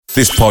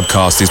This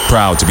podcast is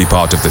proud to be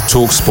part of the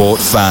TalkSport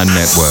Fan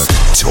Network.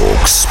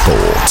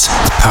 TalkSport.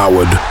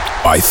 Powered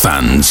by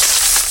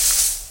fans.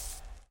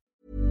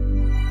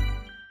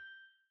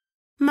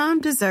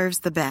 Mom deserves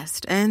the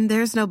best, and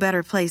there's no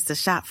better place to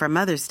shop for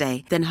Mother's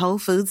Day than Whole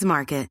Foods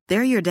Market.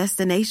 They're your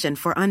destination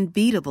for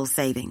unbeatable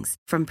savings,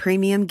 from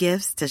premium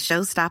gifts to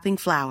show-stopping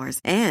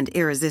flowers and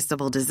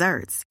irresistible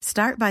desserts.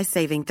 Start by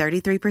saving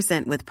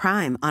 33% with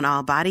Prime on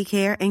all body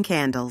care and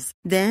candles.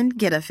 Then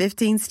get a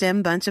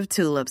 15-stem bunch of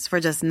tulips for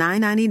just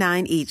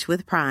 $9.99 each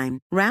with Prime.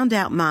 Round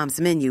out Mom's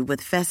menu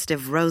with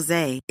festive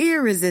rosé,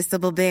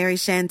 irresistible berry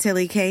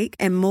chantilly cake,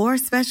 and more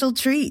special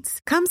treats.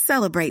 Come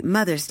celebrate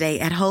Mother's Day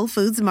at Whole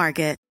Foods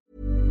Market.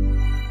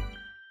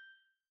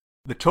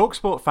 The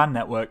TalkSport Fan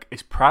Network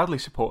is proudly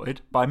supported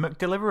by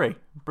McDelivery,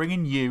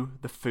 bringing you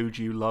the food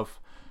you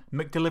love.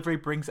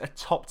 McDelivery brings a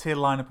top-tier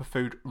lineup of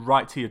food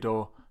right to your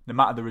door. No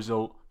matter the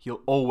result,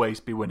 you'll always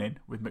be winning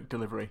with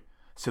McDelivery.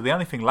 So the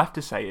only thing left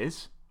to say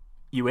is,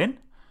 you in?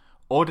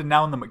 Order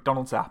now on the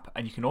McDonald's app,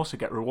 and you can also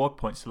get reward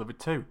points delivered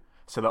too.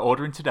 So that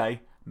ordering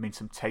today means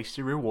some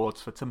tasty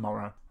rewards for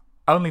tomorrow.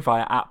 Only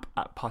via app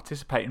at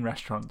participating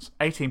restaurants.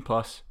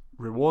 18+.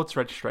 Rewards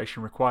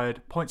registration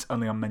required. Points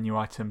only on menu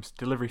items.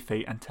 Delivery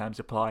fee and terms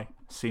apply.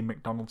 See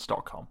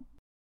mcdonalds.com.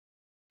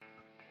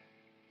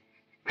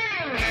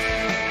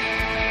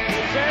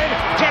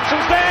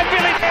 Jetsel's there,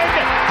 Billy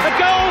in! A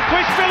goal,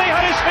 Chris Billy,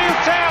 Huddersfield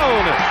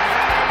Town!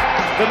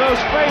 The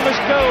most famous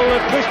goal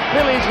of Chris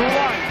Billy's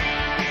life.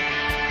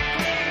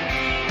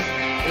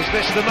 Is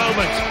this the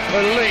moment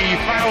for Lee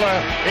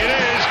Fowler? It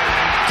is!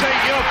 Take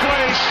your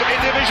place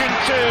in Division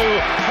 2,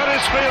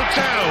 Huddersfield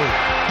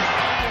Town.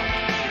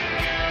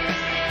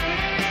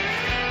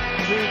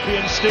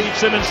 And Steve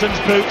Simonson's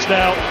boots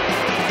now.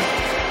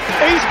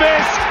 He's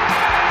missed.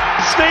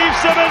 Steve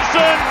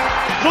Simonson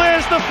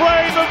clears the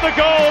frame of the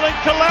goal and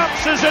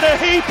collapses in a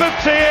heap of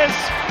tears.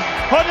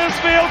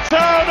 Huddersfield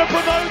Town are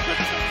promoted.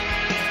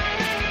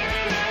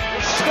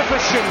 Mustafa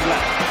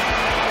Schindler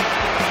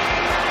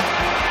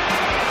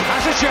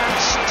has a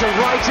chance to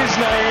write his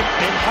name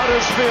in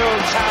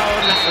Huddersfield Town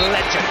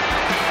legend.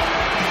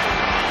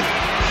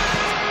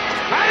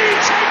 And he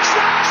takes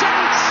that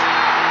chance.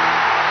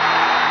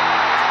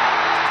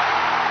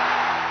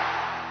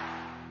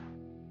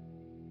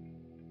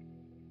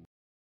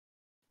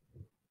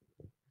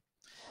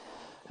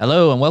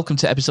 Hello and welcome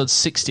to episode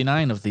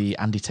 69 of the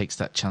Andy Takes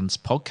That Chance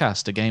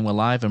podcast. Again, we're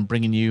live and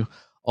bringing you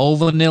all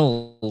the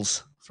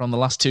nils from the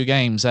last two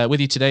games. With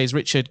you today is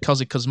Richard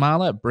Kozi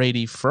Kuzmala,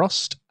 Brady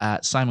Frost,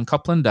 Simon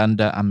Copland, and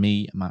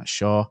me, Matt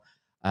Shaw.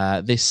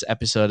 This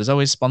episode is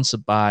always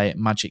sponsored by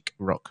Magic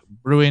Rock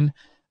Brewing.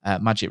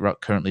 Magic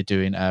Rock currently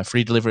doing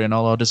free delivery on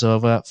all orders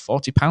over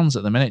 £40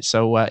 at the minute.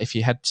 So if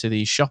you head to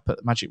the shop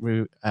at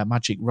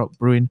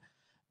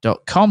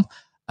magicrockbrewing.com,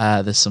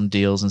 there's some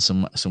deals and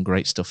some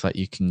great stuff that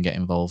you can get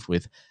involved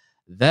with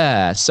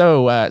there.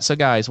 So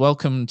guys,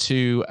 welcome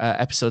to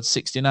episode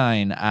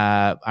 69.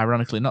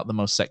 Ironically, not the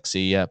most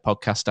sexy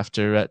podcast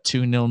after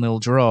 2 0-0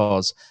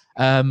 draws.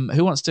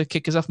 Who wants to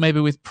kick us off? Maybe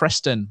with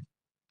Preston.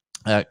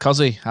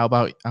 Cozzy, how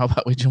about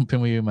we jump in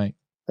with you, mate?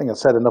 I think I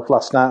said enough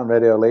last night on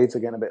Radio Leeds.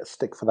 I'm getting a bit of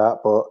stick for that,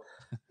 but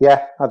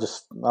yeah, I've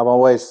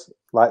always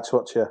liked to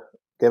watch a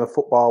game of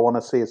football. I want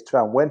to see us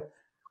try and win.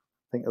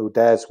 I think who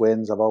dares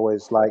wins. I've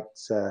always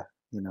liked.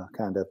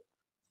 Kind of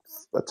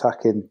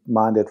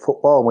attacking-minded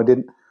football. And we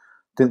didn't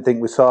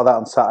think we saw that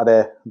on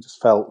Saturday. I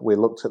just felt we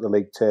looked at the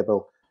league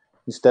table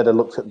instead of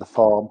looked at the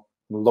form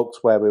and looked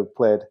where we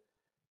played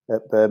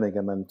at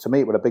Birmingham. And to me,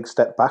 it was a big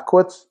step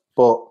backwards.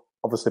 But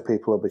obviously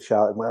people will be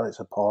shouting, well,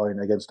 it's a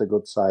point against a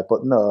good side.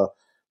 But no,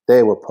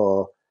 they were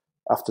poor.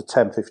 After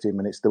 10, 15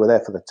 minutes, they were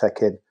there for the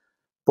take-in.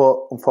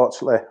 But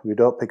unfortunately, we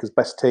don't pick as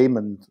best team.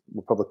 And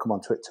we'll probably come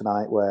on to it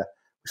tonight where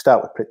we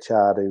start with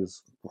Pritchard,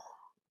 who's...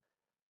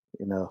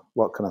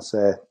 what can I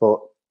say? But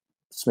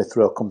Smith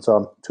Rowe comes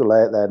on too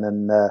late then,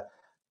 and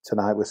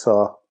tonight we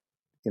saw,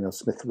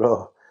 Smith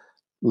Rowe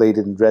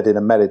leading Reading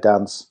and Merry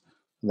Dance,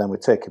 and then we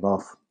take him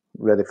off,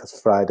 ready for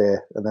Friday,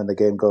 and then the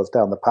game goes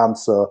down the pan.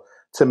 So,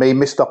 to me,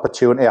 missed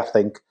opportunity, I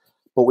think.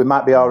 But we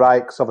might be all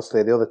right, because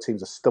obviously the other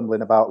teams are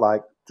stumbling about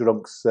like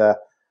drunks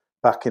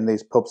back in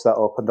these pubs that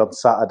opened on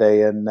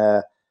Saturday, and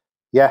but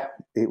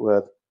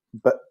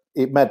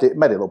it made it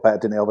look better,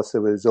 didn't it?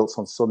 Obviously, with results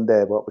on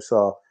Sunday, what we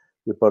saw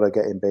with Borough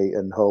getting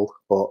beaten, Hull.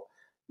 But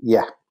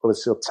yeah,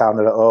 Huddersfield Town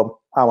are at home.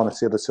 I want to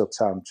see Huddersfield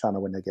Town trying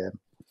to win the game.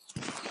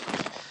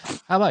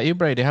 How about you,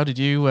 Brady? How did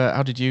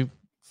you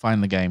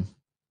find the game?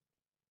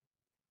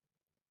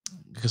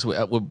 Because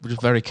we're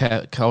just very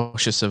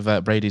cautious of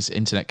Brady's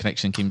internet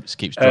connection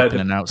keeps dropping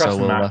in and out. So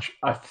we'll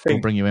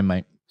bring you in,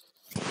 mate.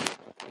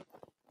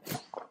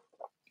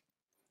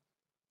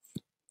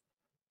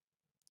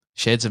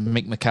 Shades of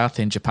Mick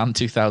McCarthy in Japan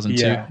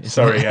 2002. Yeah,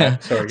 sorry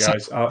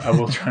guys. I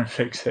will try and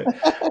fix it.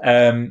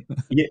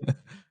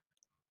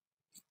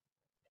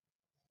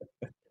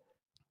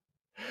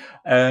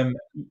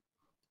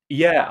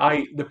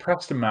 The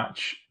Preston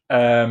match,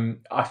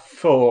 I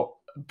thought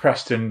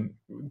Preston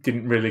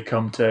didn't really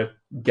come to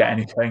get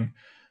anything.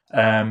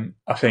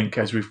 I think,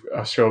 as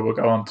I'm sure we'll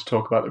go on to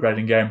talk about the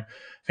Reading game,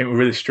 I think we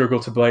really struggle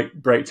to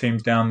break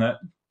teams down that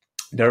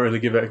don't really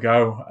give it a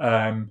go.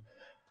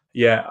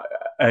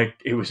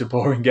 It was a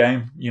boring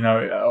game.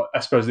 I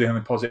suppose the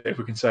only positive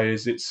we can say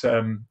is it's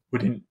we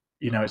didn't.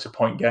 It's a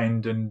point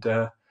gained, and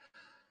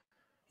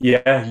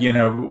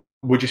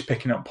we're just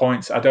picking up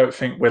points. I don't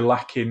think we're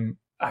lacking.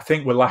 I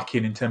think we're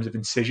lacking in terms of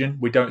incision.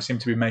 We don't seem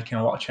to be making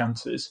a lot of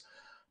chances,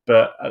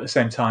 but at the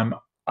same time,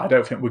 I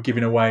don't think we're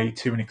giving away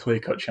too many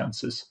clear-cut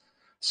chances.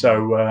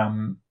 So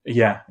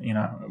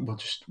we'll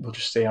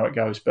just see how it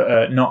goes.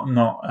 But not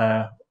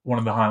one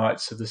of the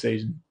highlights of the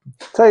season.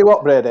 Tell you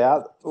what, Brady,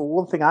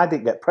 one thing I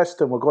didn't get,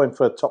 Preston were going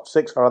for a top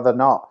 6, or are they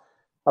not?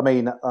 I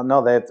mean, I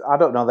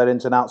don't know their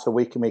ins and outs of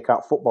week in, week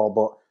out football,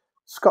 but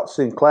Scott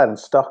Sinclair and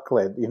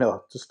Stockley,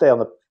 to stay on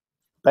the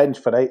bench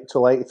for 8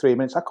 till 83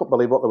 minutes, I couldn't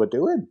believe what they were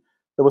doing.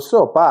 They were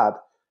so bad.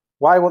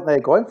 Why weren't they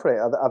going for it?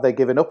 Are they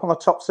giving up on the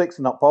top 6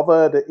 and not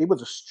bothered? It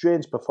was a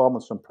strange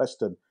performance from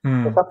Preston.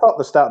 I thought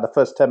they started the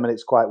first 10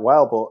 minutes quite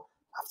well, but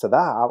after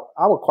that,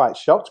 I was quite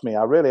shocked.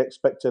 I really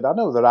expected, I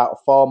know they're out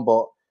of form,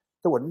 but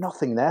there was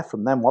nothing there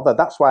from them, was there?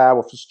 That's why I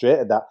was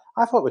frustrated that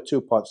I thought it were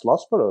 2 points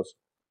lost for us.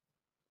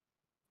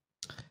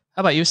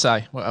 How about you,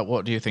 Si?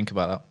 What do you think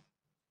about that?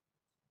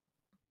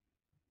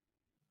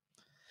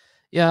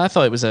 Yeah, I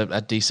thought it was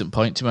a decent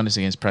point, to be honest,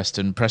 against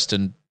Preston.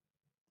 Preston,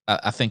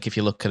 I think if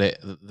you look at it,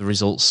 the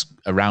results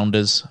around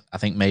us, I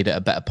think made it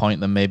a better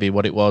point than maybe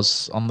what it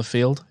was on the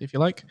field, if you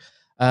like.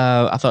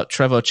 I thought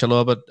Trevor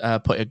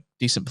Chalobah put a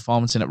decent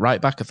performance in at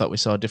right back. I thought we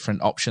saw a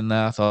different option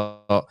there. I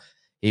thought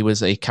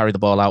he carried the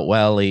ball out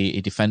well,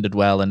 he defended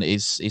well, and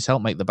he's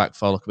helped make the back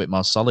four look a bit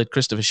more solid.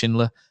 Christopher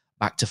Schindler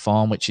back to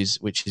form, which is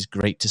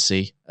great to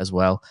see as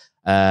well.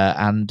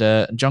 And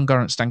John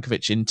Gorant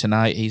Stankovic in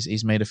tonight,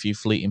 he's made a few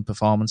fleeting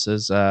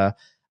performances.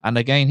 And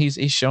again,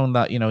 he's shown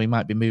that, he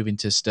might be moving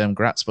to Sturm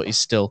Graz, but he's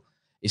still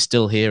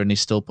here and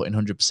he's still putting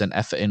 100%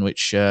 effort in,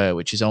 which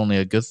is only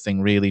a good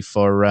thing really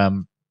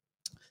for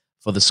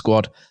the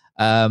squad.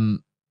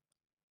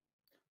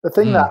 The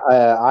thing that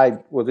I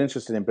was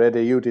interested in,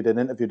 Brady, you did an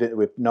interview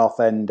with North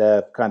End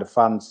kind of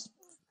fans,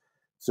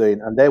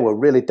 and they were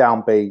really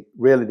downbeat,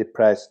 really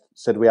depressed,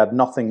 said we had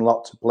nothing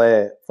lot to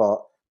play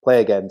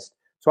against.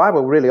 So I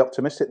was really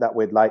optimistic that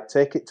we'd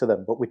take it to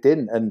them, but we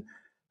didn't. And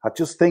I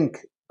just think,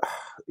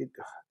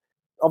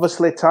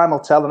 obviously time will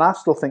tell, and I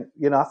still think,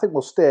 I think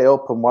we'll stay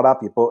up and what have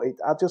you, but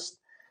I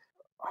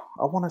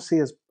want to see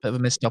us... Bit of a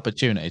missed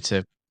opportunity to...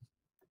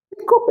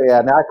 It could be,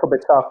 and I could be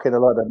talking a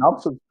lot of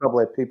nonsense,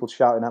 probably people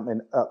shouting at me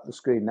at the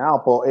screen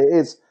now, but it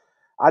is,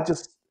 I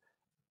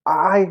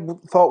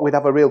thought we'd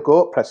have a real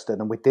go at Preston,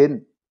 and we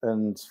didn't.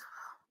 And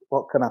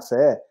what can I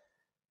say?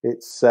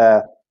 It's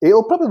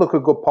it'll probably look a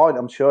good point,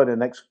 I'm sure, in the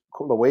next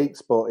couple of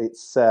weeks, but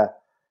it's I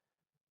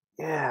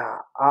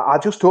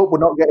just hope we're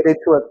not getting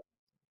into it.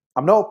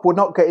 We're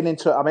not getting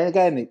into it. I mean,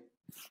 again, it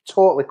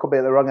totally could be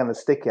at the wrong end of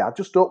the stick here. I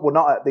just hope we're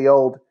not at the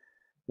old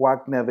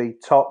Wagner v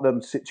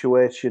Tottenham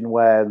situation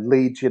where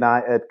Leeds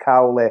United,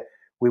 Cowley,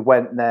 we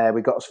went there,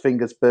 we got his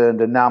fingers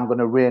burned, and now I'm going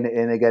to rein it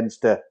in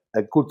against a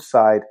good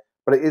side.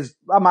 But it is,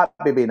 I might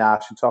be being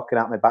harsh and talking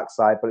out my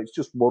backside, but it's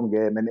just one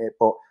game, isn't it?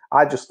 But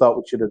I just thought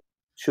we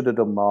should have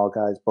done more,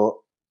 guys. But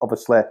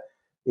obviously,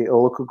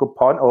 it'll look a good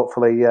point,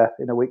 hopefully,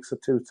 in a week's or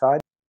two time.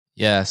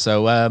 Yeah,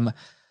 so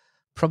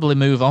probably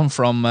move on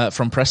from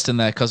Preston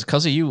there, because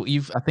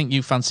I think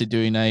you fancied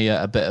doing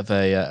a bit of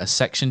a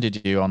section,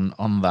 did you,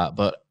 on that?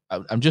 But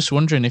I'm just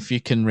wondering if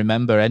you can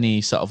remember any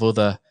sort of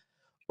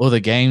other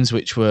games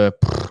which were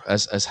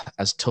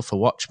as tough a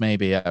watch.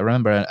 Maybe I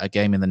remember a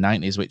game in the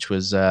 90s which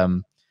was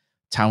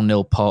Town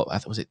 0 Port.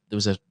 There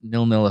was a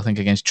 0-0 I think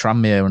against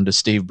Tranmere under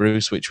Steve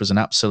Bruce, which was an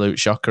absolute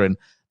shocker. And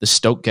the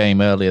Stoke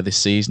game earlier this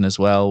season as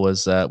well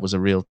was a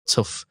real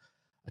tough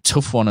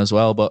one as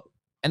well. But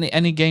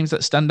any games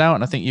that stand out?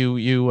 And I think you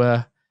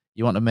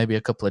wanted maybe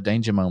a couple of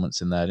danger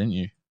moments in there, didn't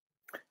you?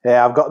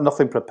 Yeah, I've got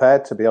nothing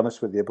prepared, to be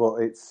honest with you, but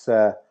it's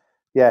a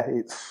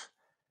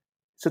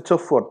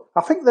tough one.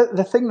 I think that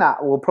the thing that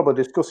we'll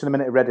probably discuss in a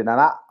minute, Reading, and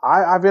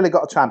I've really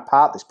got to try and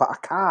part this, but I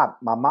can't.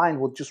 My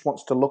mind just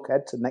wants to look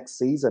ahead to next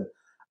season.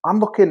 I'm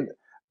looking,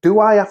 do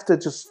I have to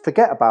just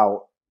forget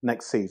about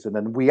next season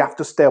and we have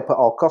to stay up at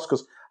all costs?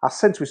 Because I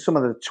sense with some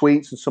of the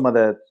tweets and some of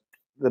the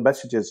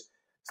messages,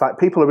 it's like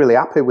people are really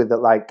happy with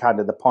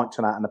kind of the point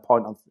tonight and the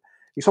point on.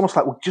 It's almost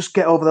like we just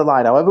get over the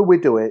line. However we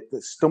do it,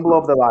 stumble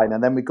over the line,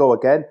 and then we go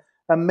again.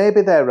 And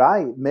maybe they're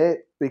right,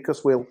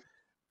 because we'll,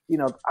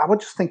 I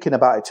was just thinking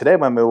about it today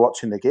when we were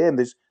watching the game.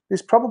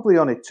 There's probably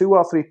only 2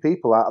 or 3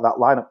 people out of that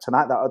lineup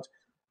tonight that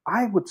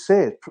I would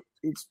say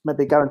it's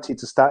maybe guaranteed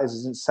to start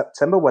is in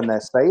September when they're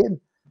staying.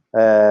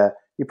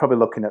 You're probably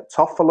looking at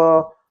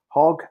Toffolo,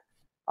 Hogg.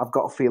 I've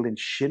got a feeling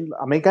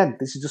Schindler. I mean, again,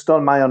 this is just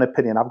on my own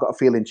opinion. I've got a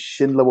feeling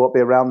Schindler won't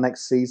be around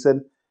next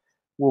season.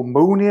 Well,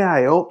 Mooney,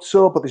 I hope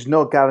so, but there's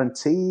no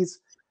guarantees.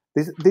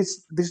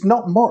 There's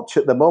not much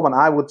at the moment,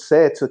 I would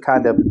say, to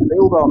kind of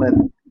build on,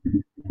 and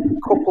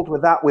coupled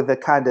with that, with the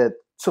kind of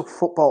tough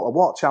football to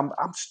watch, I'm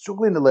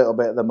struggling a little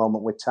bit at the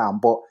moment with Town.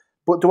 But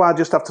do I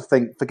just have to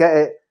think, forget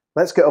it,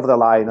 let's get over the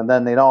line. And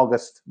then in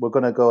August, we're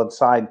going to go and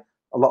sign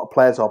a lot of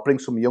players or bring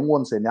some young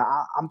ones in.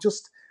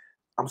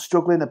 I'm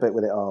struggling a bit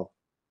with it all.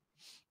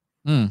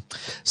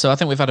 So I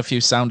think we've had a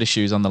few sound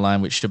issues on the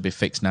line, which should be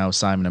fixed now.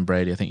 Simon and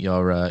Brady, I think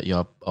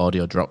your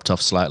audio dropped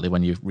off slightly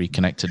when you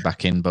reconnected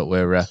back in, but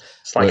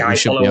it's like I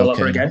follow all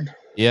over again.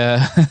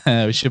 Yeah,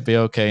 we should be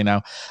okay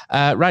now.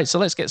 Right, so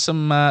let's get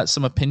some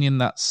opinion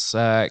that's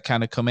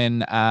kind of come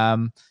in.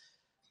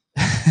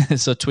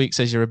 So Tweak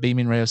says you're a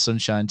beaming ray of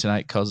sunshine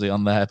tonight, Cozzy,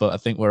 on there, but I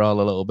think we're all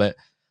a little bit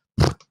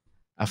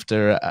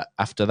after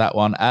that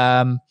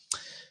one.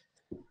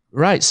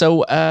 Right,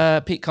 so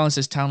Pete Collins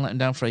says Town let him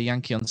down for a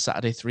Yankee on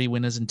Saturday. 3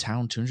 winners in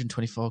Town,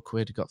 224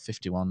 quid. Got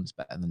 51. It's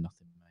better than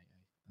nothing, mate,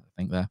 I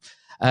think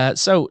there.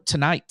 So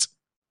tonight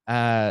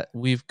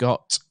we've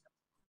got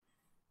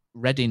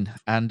Reading,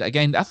 and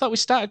again, I thought we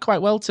started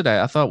quite well today.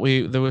 I thought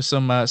there were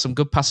some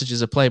good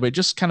passages of play, but it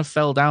just kind of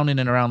fell down in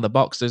and around the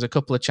box. There's a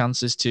couple of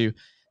chances to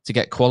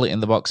get quality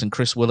in the box, and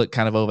Chris Willock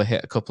kind of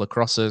overhit a couple of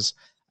crosses.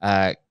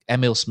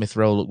 Emil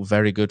Smith-Rowe looked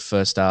very good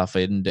first half,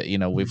 and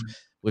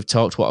we've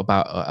talked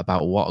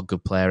about what a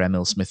good player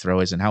Emil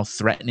Smith-Rowe is and how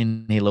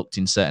threatening he looked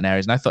in certain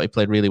areas, and I thought he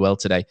played really well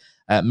today.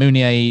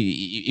 Mounier,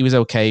 he was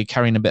okay,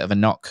 carrying a bit of a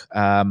knock.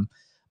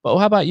 But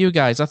how about you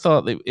guys? I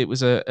thought it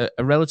was a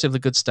relatively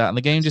good start, and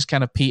the game just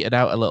kind of petered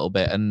out a little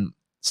bit. And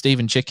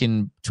Stephen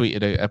Chicken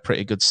tweeted a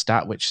pretty good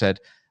stat, which said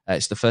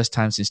it's the first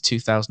time since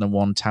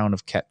 2001 Town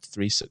have kept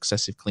 3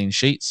 successive clean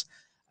sheets,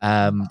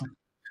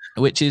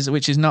 which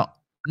is not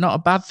a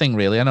bad thing,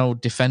 really. I know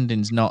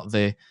defending's not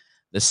the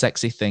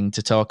sexy thing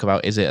to talk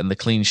about, is it? And the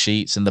clean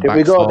sheets and the back four.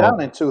 Did we go down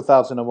in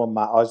 2001,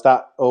 Matt, or is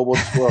that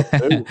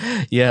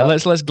 01-2? Yeah,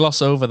 let's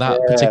gloss over that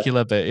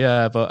particular bit.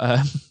 Yeah,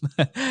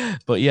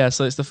 but yeah,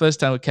 so it's the first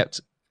time we've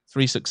kept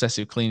 3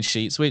 successive clean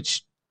sheets,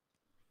 which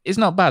is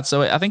not bad.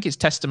 So I think it's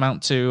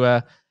testament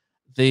to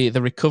the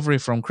recovery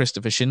from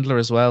Christopher Schindler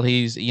as well.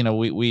 He's,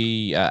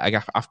 we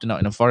after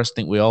Nottingham Forest, I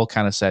think we all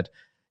kind of said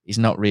he's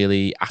not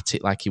really at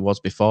it like he was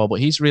before, but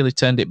he's really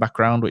turned it back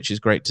around, which is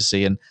great to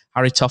see. And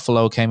Harry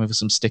Toffolo came in for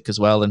some stick as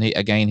well, and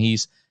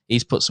he's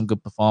put some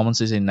good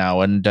performances in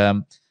now. And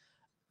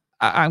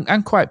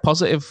I'm quite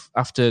positive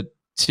after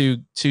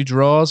two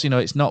draws.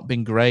 It's not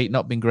been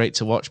great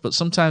to watch, but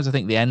sometimes I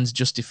think the ends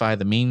justify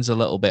the means a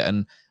little bit.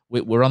 And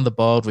we're on the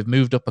board. We've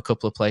moved up a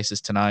couple of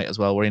places tonight as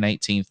well. We're in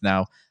 18th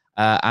now,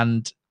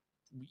 and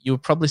you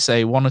would probably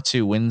say 1 or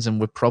 2 wins, and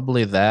we're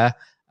probably there.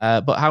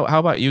 But how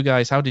about you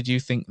guys? How did you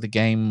think the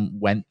game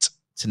went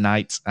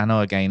tonight? I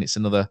know, again, it's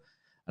another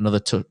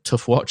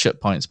tough watch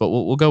at points, but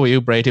we'll go with you,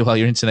 Brady, while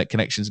your internet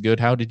connection's good.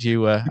 How did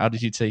you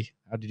see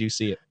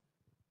it?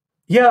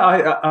 Yeah,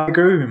 I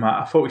agree with you,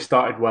 Matt. I thought we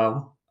started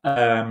well.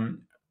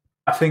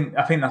 I think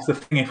that's the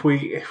thing. If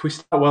we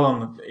start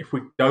well if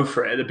we go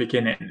for it at the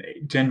beginning,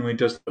 it generally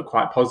does look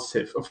quite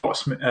positive. I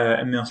thought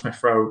Emil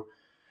Smith-Rowe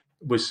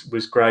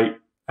was great.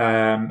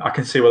 I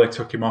can see why they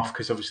took him off,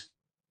 because obviously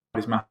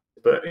he's massive,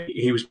 but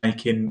he was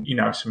making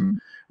some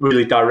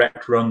really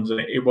direct runs, and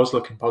it was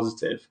looking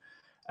positive.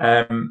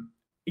 Again,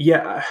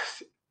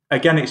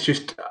 it's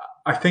just,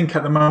 I think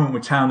at the moment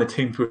with Town, the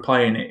teams we're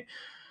playing, it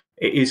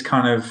is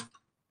kind of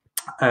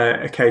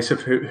a case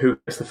of who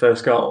gets the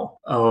first goal,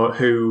 or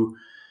who,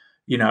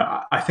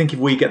 I think if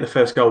we get the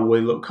first goal,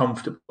 we look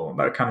comfortable.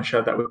 That kind of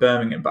showed that with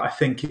Birmingham. But I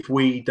think if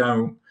we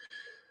don't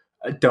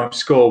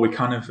score, we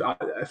kind of,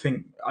 I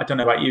think, I don't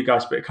know about you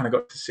guys, but it kind of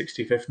got to the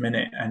 65th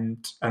minute,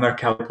 and I know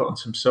Kelly put on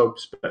some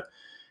subs, but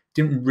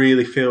didn't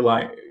really feel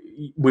like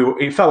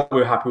it felt like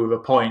we were happy with a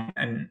point.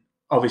 And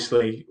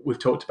obviously we've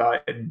talked about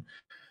it, and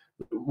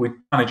we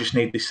kind of just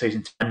need this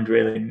season to end,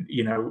 really, and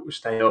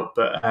stay up.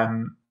 But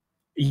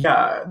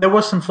there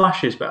was some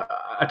flashes, but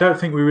I don't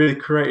think we really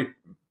created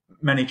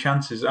many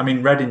chances. I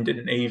mean, Reading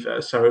didn't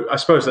either, so I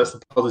suppose that's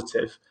the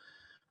positive.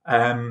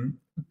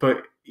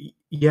 But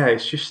yeah,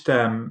 it's just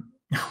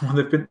well,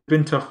 they've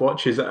been tough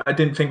watches. I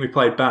didn't think we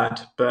played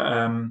bad, but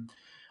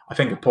I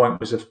think a point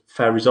was a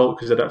fair result,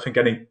 because I don't think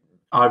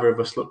either of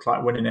us looked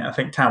like winning it. I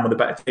think Town were the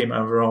better team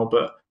overall,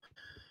 but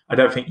I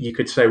don't think you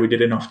could say we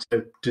did enough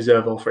to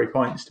deserve all 3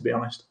 points, to be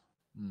honest.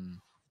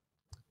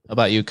 How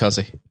about you,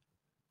 Cozzy?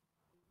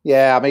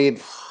 Yeah, I mean,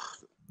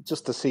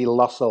 just to see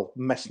Lossell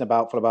messing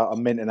about for about a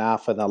minute and a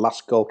half, and the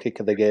last goal kick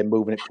of the game,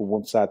 moving it from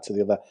one side to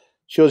the other,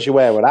 shows you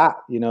where we're at.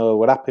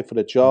 We're happy for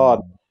the draw.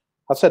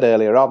 I said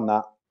earlier on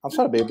that I'm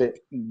trying to be a bit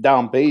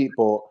downbeat,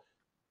 but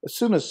as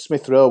soon as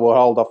Smith-Rowe were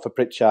hauled off for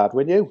Pritchard,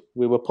 we knew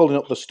we were pulling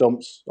up the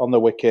stumps on the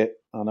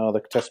wicket. I know the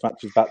test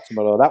match is back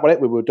tomorrow. That was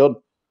it. We were done.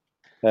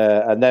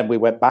 And then we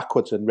went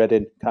backwards, and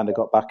Reading kind of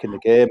got back in the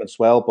game as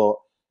well. But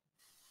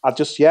I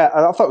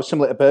thought it was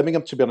similar to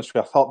Birmingham, to be honest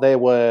with you.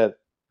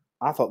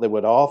 I thought they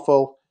were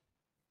awful.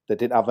 They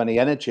didn't have any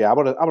energy. I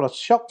was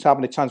shocked how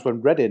many times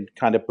when Reading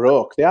kind of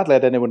broke, they hardly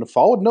had anyone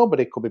forward.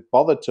 Nobody could be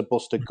bothered to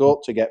bust a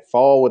gut to get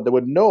forward. There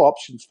were no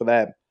options for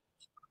them.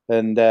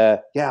 And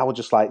I was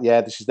just like,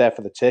 this is there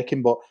for the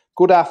taking. But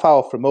good half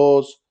hour from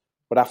us.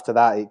 But after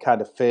that, it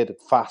kind of faded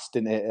fast,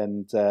 didn't it?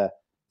 And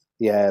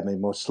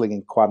we're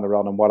slinging Quaner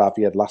on and what have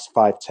you the last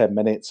 5-10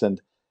 minutes.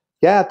 And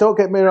don't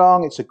get me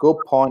wrong, it's a good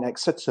point,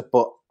 etc.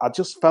 But I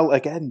just felt,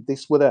 again,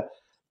 this would have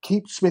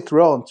keep Smith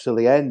Rowe until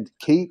the end.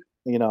 Keep,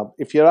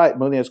 if you're right,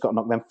 Munir's got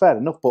knocked, then fair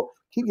enough, but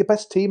keep your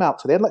best team out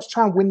to the end. Let's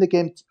try and win the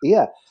game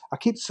here. I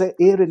keep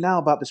hearing now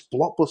about this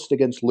blockbuster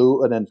against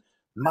Luton and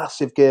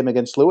massive game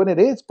against Luton. It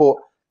is, but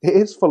it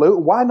is for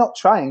Luton. Why not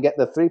try and get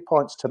the 3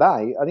 points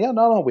tonight?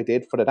 And we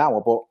did for an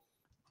hour, but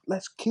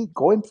let's keep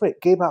going for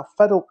it. Give our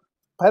pedal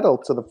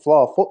to the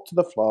floor, foot to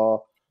the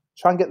floor.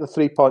 Try and get the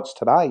 3 points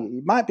tonight.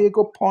 It might be a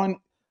good point.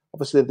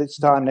 Obviously, this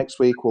time next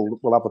week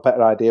we'll have a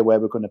better idea where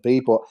we're going to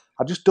be. But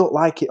I just don't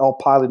like it all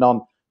piling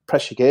on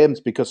pressure games,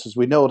 because as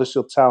we know,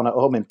 Huddersfield Town at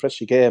home in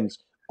pressure games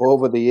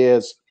over the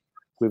years,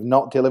 we've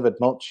not delivered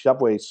much,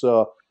 have we?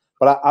 So,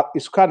 but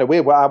it's kind of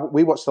weird.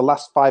 We watched the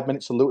last 5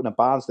 minutes of Luton and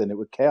Barnsley, and it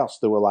was chaos.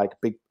 There were like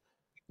big,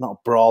 not a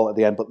brawl at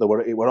the end, but they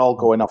were all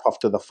going off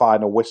after the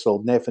final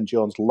whistle. Nathan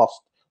Jones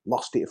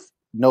lost it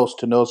nose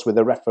to nose with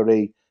the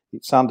referee.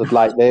 It sounded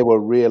like they were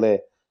really,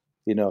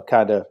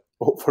 kind of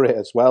up for it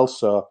as well.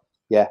 So,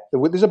 yeah,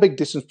 there's a big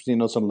distance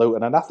between us and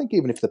Luton. And I think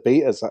even if they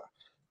beat us,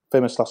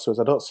 famous last words,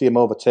 I don't see them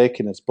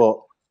overtaking us. But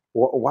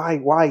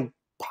why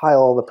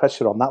pile all the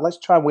pressure on that? Let's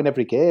try and win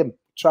every game.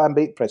 Try and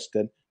beat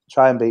Preston.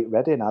 Try and beat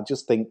Reading. I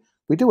just think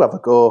we do have a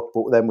go,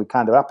 but then we're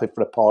kind of happy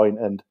for a point.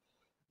 And,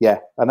 yeah,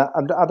 and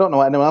I don't know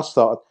what anyone else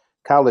thought.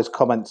 Cowley's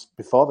comments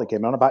before the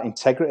game on about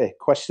integrity,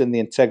 questioning the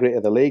integrity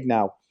of the league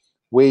now.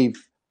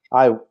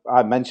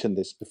 I mentioned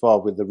this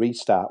before with the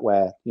restart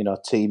where,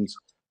 teams,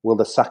 will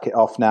they sack it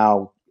off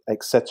now,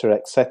 etc.,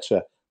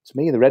 etc. To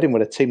me, the Reading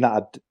were a team that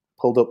had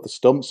pulled up the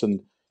stumps,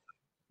 and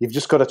you've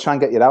just got to try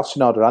and get your house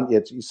in order, haven't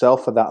you,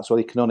 yourself for that as well.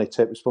 You can only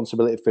take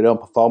responsibility for your own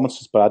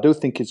performances, but I do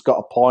think it's got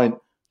a point.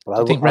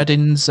 I think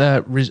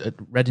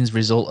Reading's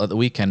result at the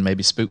weekend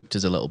maybe spooked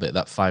us a little bit,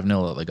 that 5-0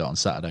 that they got on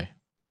Saturday.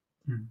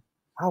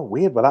 How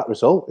weird was that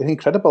result?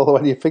 Incredible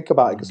when you think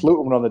about it, because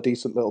Luton were on a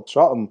decent little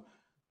trot and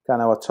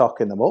kind of were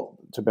talking them up,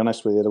 to be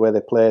honest with you, the way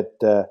they played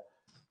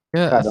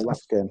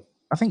last game.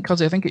 I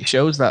think it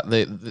shows that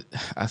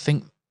I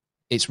think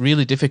it's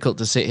really difficult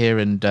to sit here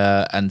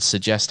and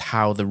suggest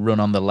how the run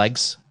on the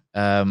legs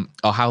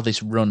or how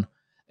this run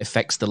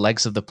affects the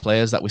legs of the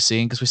players that we're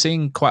seeing, because we're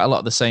seeing quite a lot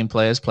of the same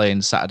players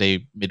playing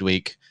Saturday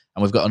midweek,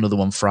 and we've got another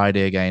one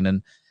Friday again.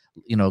 And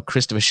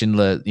Christopher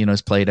Schindler,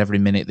 has played every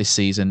minute this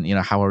season.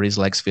 How are his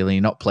legs feeling?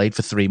 You're not played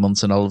for 3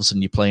 months, and all of a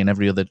sudden you're playing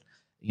every other,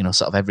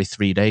 sort of every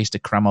 3 days to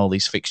cram all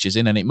these fixtures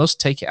in, and it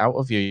must take it out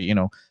of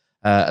you,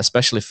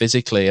 especially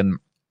physically. And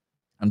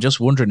I'm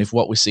just wondering if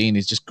what we're seeing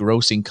is just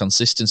gross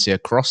inconsistency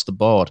across the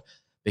board,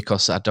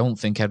 because I don't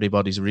think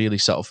everybody's really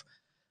sort of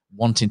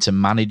wanting to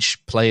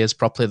manage players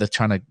properly. They're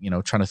trying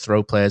to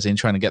throw players in,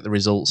 trying to get the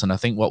results. And I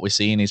think what we're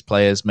seeing is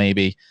players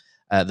maybe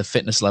the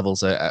fitness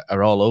levels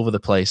are all over the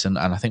place. And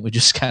I think we're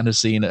just kind of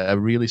seeing a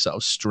really sort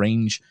of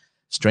strange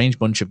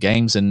bunch of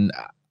games. And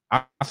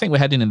I think we're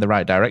heading in the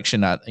right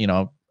direction.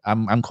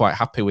 I'm quite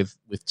happy with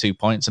 2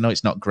 points. I know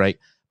it's not great,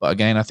 but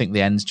again, I think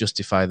the ends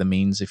justify the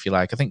means, if you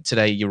like. I think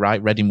today, you're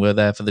right, Reading were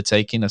there for the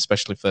taking,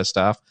 especially first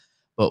half.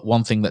 But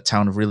one thing that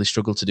Town have really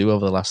struggled to do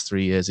over the last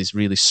 3 years is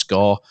really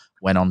score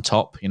when on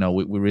top. We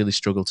really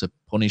struggle to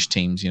punish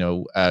teams,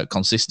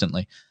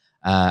 consistently.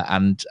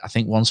 And I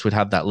think once we'd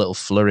had that little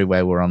flurry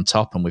where we're on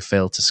top and we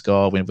failed to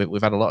score,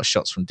 we've had a lot of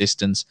shots from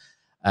distance.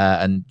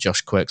 And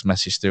Josh Quirk's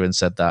messaged through and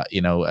said that,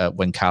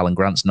 when Karlan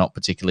Grant's not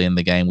particularly in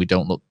the game, we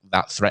don't look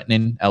that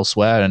threatening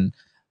elsewhere. And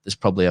there's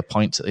probably a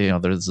point,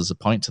 there's a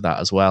point to that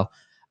as well.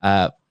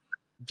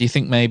 Do you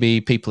think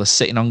maybe people are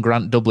sitting on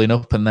Grant doubling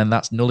up and then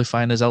that's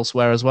nullifying us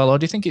elsewhere as well? Or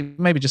do you think it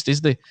maybe just is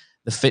the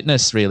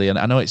fitness really? And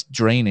I know it's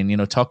draining,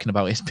 talking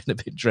about it's been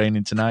a bit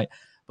draining tonight,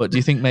 but do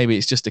you think maybe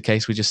it's just a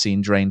case we're just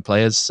seeing drained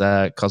players,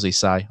 Cozzy,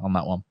 Sai, on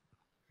that one?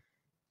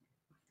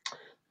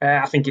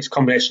 I think it's a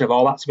combination of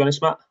all that, to be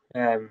honest, Matt.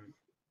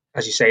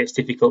 As you say, it's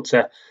difficult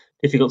to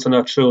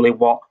know truly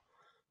what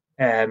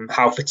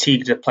how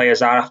fatigued the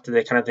players are after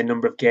the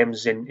number of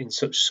games in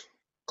such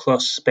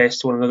close space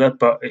to one another,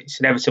 but it's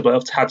inevitable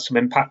to have some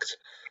impact.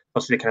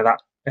 Obviously, that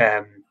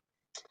I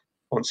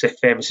won't say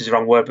famous is the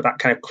wrong word, but that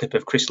kind of clip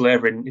of Chris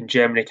Löwer in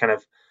Germany,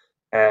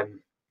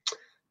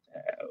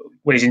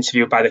 when he's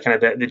interviewed by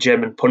the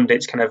German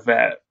pundits,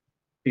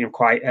 being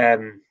quite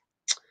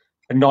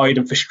annoyed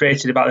and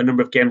frustrated about the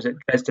number of games that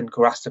Dresden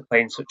were asked to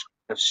play in such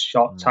a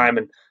short time,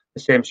 and the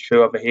same's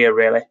true over here,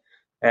 really.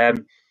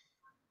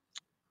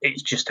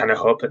 It's just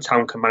hope that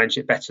Town can manage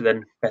it better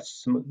than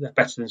some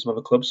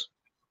other clubs.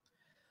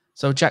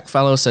 So Jack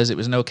Fallow says it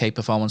was an okay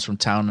performance from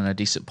Town and a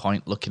decent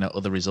point looking at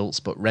other results,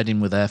 but Reading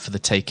were there for the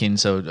taking,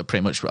 so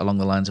pretty much along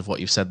the lines of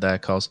what you've said there,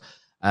 Cos.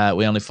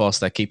 We only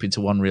forced their keeping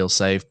to one real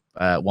save.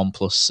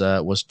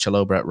 1+ was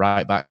Chalobah at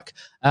right back.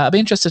 I'd be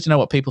interested to know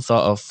what people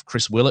thought of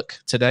Chris Willock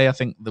today. I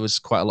think there was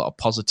quite a lot of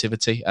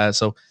positivity.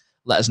 So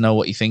let us know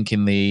what you think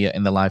in the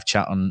live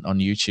chat on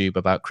YouTube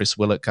about Chris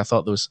Willock. I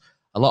thought there was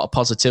a lot of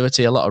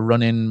positivity, a lot of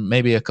running,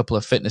 maybe a couple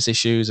of fitness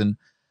issues. And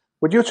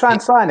would you try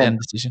and sign him?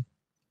 Decision.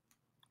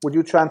 Would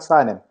you try and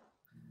sign him?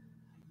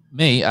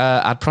 Me,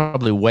 I'd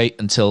probably wait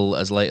until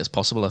as late as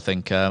possible. I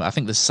think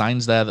there's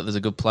signs there that there's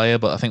a good player,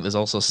 but I think there's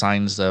also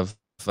signs of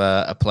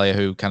a player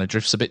who kind of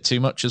drifts a bit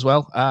too much as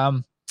well.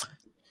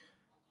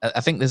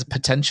 I think there's a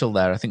potential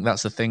there. I think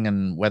that's the thing,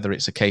 and whether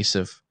it's a case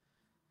of,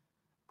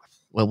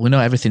 well, we know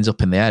everything's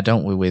up in the air,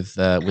 don't we, with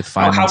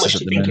finances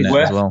at the minute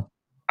as well.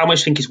 How much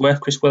do you think is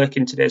worth Chris Willock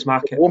in today's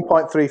market?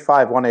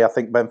 1.35 money, I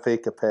think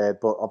Benfica paid,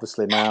 but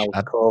obviously now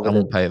I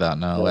won't pay that.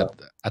 No, yeah.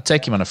 I'd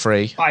take him on a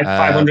free.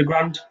 500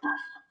 grand.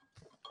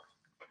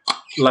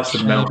 Less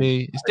than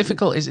maybe. It's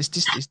difficult.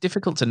 It's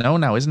difficult to know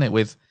now, isn't it?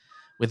 With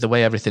the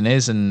way everything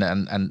is,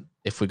 and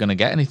if we're going to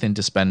get anything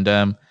to spend,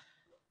 I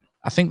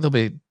think there'll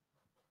be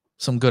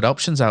some good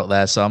options out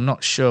there. So I'm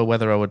not sure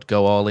whether I would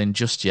go all in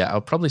just yet.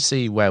 I'll probably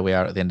see where we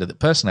are at the end of it.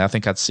 Personally, I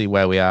think I'd see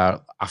where we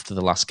are after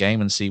the last game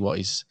and see what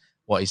he's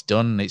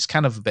done. It's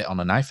kind of a bit on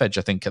a knife edge,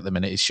 I think, at the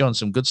minute. He's shown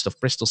some good stuff.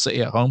 Bristol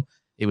City at home,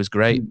 he was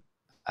great.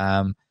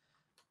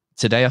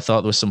 Today, I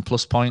thought there was some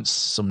plus points,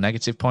 some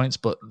negative points,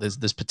 but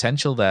there's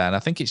potential there. And I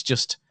think it's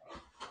just,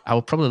 I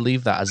would probably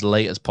leave that as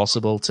late as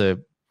possible to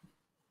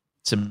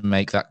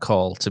make that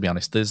call, to be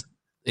honest.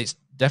 It's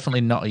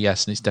definitely not a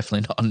yes, and it's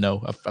definitely not a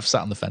no. I've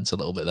sat on the fence a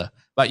little bit there.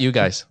 About you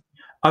guys?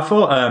 I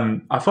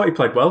thought he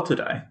played well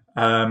today.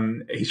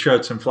 He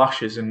showed some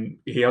flashes, and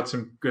he had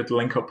some good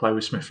link-up play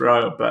with Smith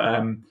Rowe,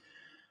 but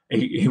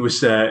he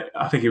was,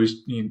 I think he was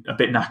a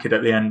bit knackered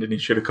at the end, and he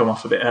should have come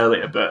off a bit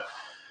earlier. But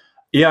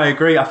yeah, I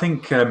agree. I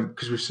think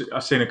because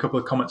I've seen a couple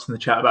of comments in the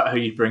chat about who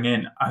you bring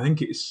in. I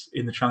think it's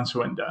in the transfer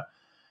window.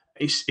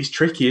 It's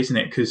tricky, isn't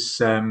it? Because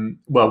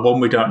one,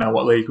 we don't know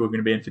what league we're going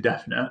to be in for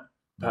definite,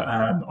 but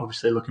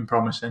obviously looking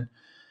promising.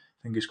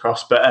 Fingers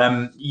crossed. But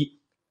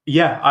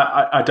yeah,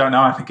 I don't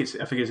know. I think it's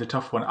a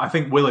tough one. I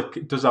think Willock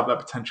does have that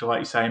potential,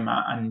 like you say,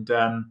 Matt, and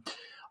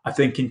I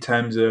think in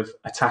terms of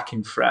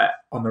attacking threat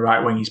on the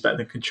right wing, he's better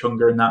than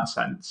Kachunga in that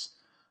sense.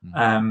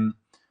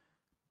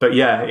 But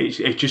yeah,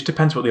 it just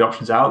depends what the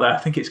options are out there. I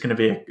think it's going to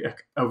be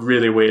a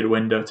really weird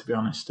window, to be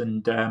honest.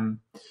 And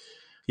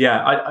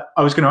yeah,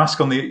 I was going to ask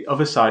on the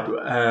other side,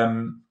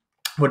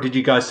 what did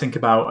you guys think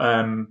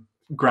about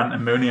Grant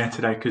and Mounier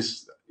today?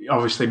 Because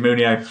obviously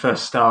Mounier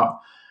first start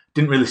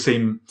didn't really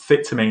seem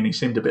fit to me, and he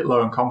seemed a bit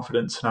low in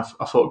confidence. And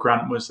I thought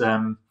Grant was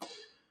a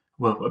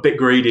bit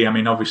greedy. I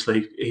mean,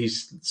 obviously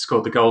he's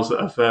scored the goals that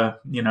have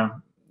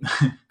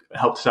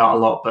helped us out a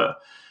lot, but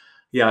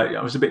yeah,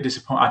 I was a bit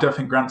disappointed. I don't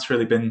think Grant's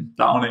really been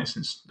that on it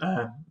since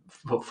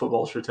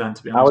football's returned,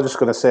 to be honest. I was just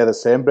going to say the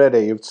same,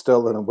 Brady. You've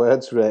stolen the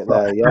words right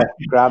there. Yeah,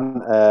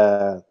 Grant,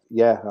 I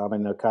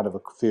mean, there are kind of a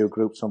few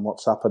groups on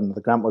WhatsApp, and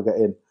the Grant were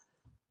getting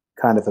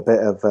kind of a bit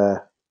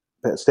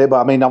of stay.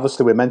 But I mean,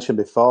 obviously we mentioned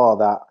before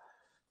that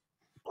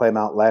playing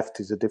out left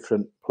is a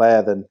different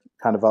player than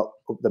kind of up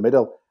the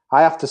middle.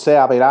 I have to say,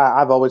 I mean,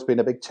 I've always been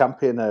a big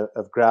champion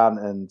of Grant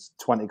and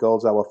 20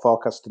 goals I were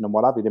forecasting and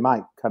what have you. They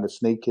might kind of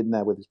sneak in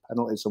there with his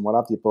penalties and what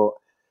have you, but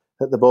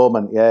at the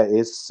moment, yeah,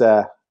 it's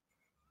a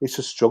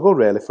struggle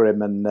really for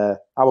him. And I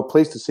was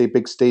pleased to see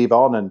Big Steve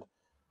on, and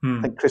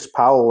I think Chris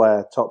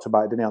Powell talked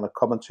about it, didn't he, on the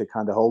commentary,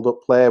 kind of hold-up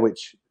play,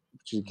 which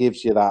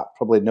gives you that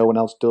probably no one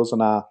else does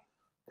on our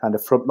kind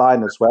of front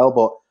line as well.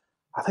 But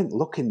I think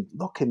looking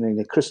in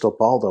the crystal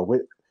ball, though,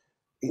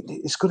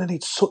 it's going to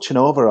need such an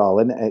overhaul,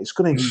 isn't it? It's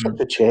going to need such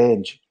a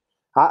change.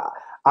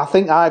 I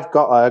think I've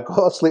got to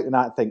go to sleep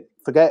tonight and think,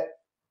 forget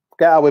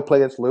how we play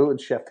against Luton,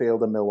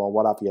 Sheffield and Millwall,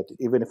 what have you.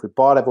 Even if we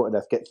bought everyone to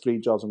death, get 3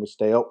 draws and we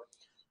stay up.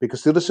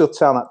 Because the other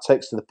town that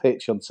takes to the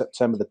pitch on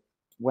September,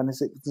 when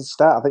is it the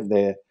start? I think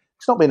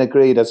it's not been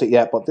agreed as it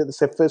yet, but did they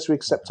say first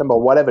week of September,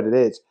 whatever it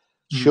is,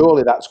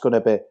 surely that's going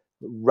to be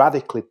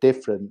radically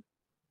different.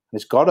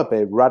 It's got to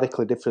be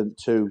radically different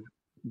to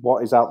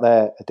what is out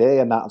there today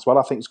and that as well.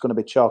 I think it's going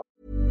to be chalk.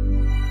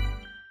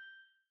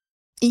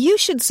 You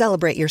should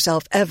celebrate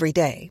yourself every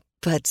day,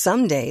 but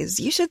some days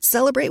you should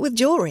celebrate with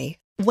jewelry.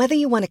 Whether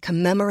you want to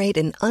commemorate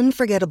an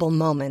unforgettable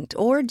moment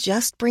or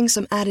just bring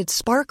some added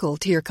sparkle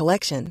to your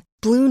collection,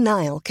 Blue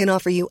Nile can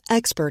offer you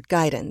expert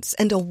guidance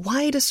and a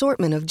wide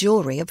assortment of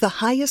jewelry of the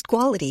highest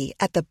quality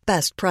at the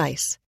best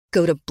price.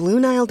 Go to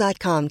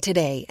BlueNile.com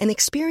today and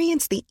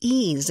experience the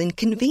ease and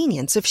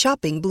convenience of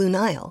shopping Blue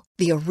Nile,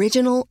 the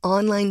original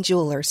online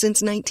jeweler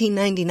since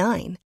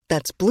 1999.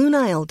 That's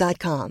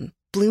BlueNile.com.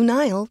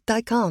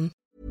 BlueNile.com.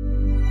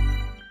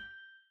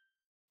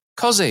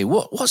 Cozzy,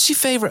 what's your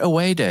favourite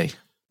away day?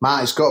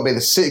 Matt, it's got to be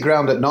the City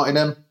Ground at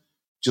Nottingham.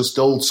 Just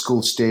old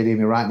school stadium,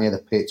 you're right near the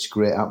pitch,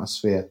 great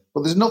atmosphere.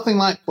 But there's nothing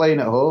like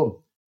playing at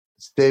home.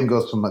 The same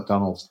goes for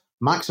McDonald's.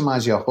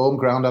 Maximise your home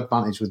ground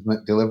advantage with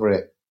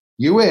McDelivery.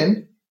 You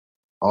in?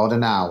 Order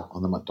now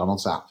on the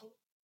McDonald's app.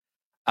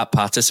 At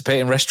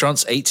participating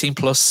restaurants, 18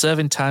 plus,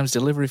 serving times,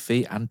 delivery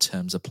fee and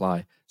terms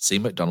apply. See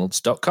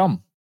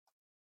mcdonalds.com.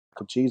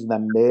 Cheese, and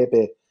then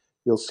maybe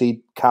you'll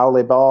see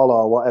Cowley ball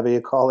or whatever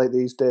you call it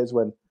these days,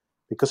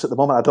 because at the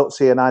moment I don't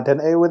see an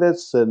identity with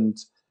us,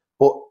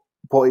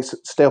 but it's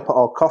stay up at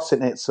all costs,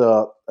 isn't it?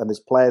 So, and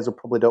his players who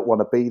probably don't want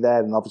to be there,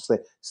 and obviously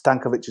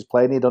Stankovic is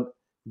playing. He don't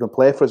even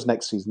play for us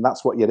next season.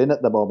 That's what you're in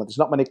at the moment. There's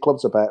not many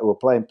clubs about who are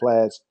playing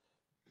players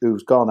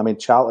who's gone. I mean,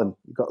 Charlton,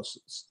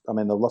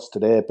 they lost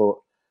today, but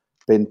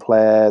been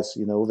players.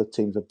 Other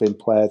teams have been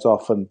players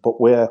often,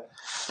 but we're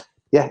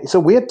yeah, it's a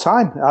weird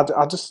time.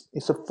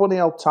 It's a funny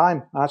old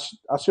time. I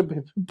should be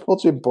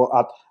buzzing, but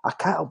I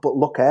can't help but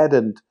look ahead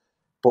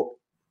but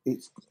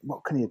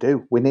what can you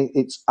do?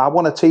 I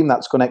want a team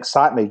that's going to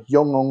excite me,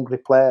 young, hungry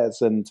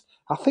players, and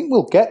I think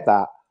we'll get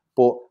that.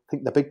 But I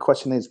think the big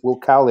question is, will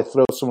Cowley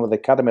throw some of the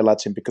academy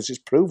lads in, because it's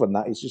proven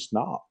that he's just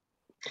not.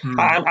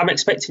 I'm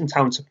expecting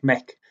Town to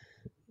make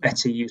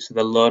better use of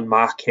the loan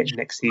market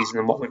next season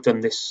than what we've done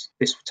this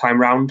time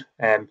round,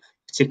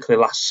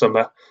 particularly last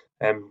summer.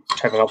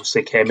 Trevor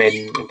obviously came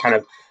in and kind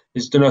of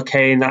has done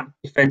okay in that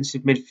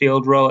defensive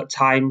midfield role at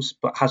times,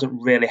 but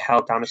hasn't really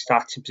held down a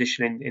starting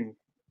position in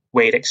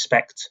way you'd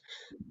expect.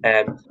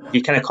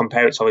 You kind of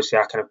compare it to obviously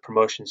our kind of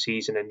promotion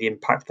season and the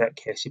impact that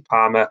Casey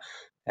Palmer,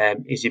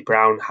 Izzy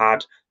Brown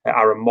had,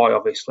 Aaron Moy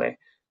obviously,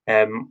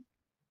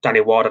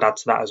 Danny Ward had added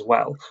to that as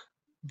well.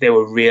 They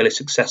were really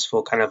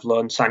successful kind of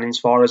loan signings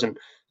for us, and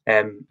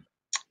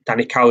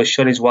Danny Cowley's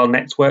shown his well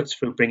networked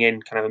through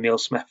bringing kind of Emile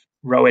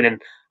Smith-Rowe in,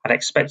 and I'd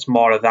expect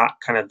more of that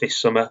kind of this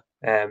summer,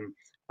 and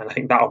I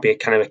think that'll be a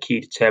kind of a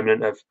key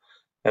determinant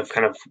of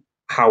kind of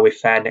how we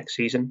fare next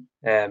season.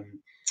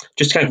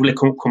 Just to kind of really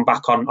come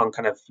back on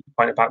kind of the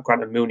point about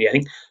Grant and Mooney. I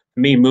think for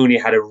me, Mooney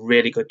had a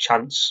really good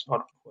chance.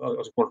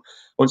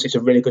 Once it's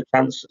a really good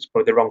chance, that's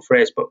probably the wrong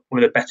phrase, but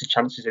one of the better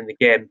chances in the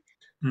game.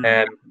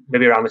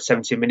 Maybe around the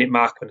 70-minute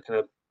mark when kind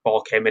of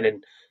ball came in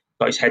and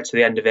got his head to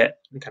the end of it,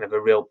 and kind of a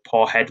real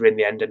poor header in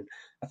the end. And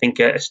I think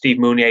Steve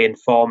Mounier in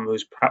form,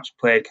 who's perhaps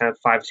played kind of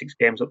 5 or 6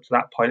 games up to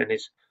that point and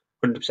is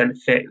 100%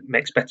 fit,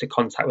 makes better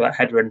contact with that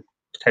header and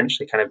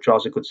potentially kind of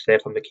draws a good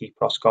save from the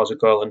keeper or scores a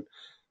goal, and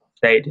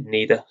today it did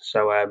neither.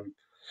 So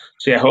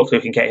yeah, hopefully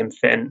we can get him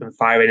fit and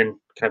firing and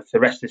kind of for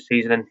the rest of the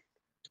season and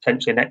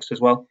potentially next as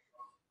well.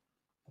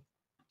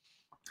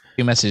 A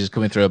few messages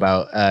coming through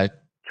about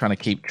trying to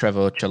keep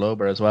Trevor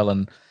Chalobah as well,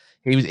 and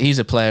he's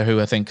a player who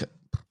I think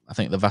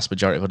the vast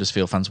majority of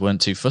Huddersfield fans weren't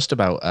too fussed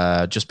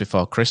about just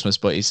before Christmas,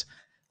 but he's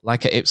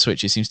like at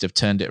Ipswich, he seems to have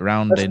turned it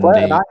around.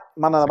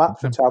 Man of the match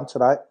for Town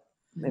tonight.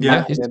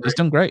 Yeah, he's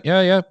done great.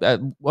 Yeah.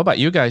 What about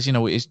you guys? You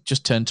know, he's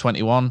just turned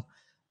 21.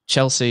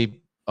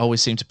 Chelsea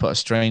always seem to put a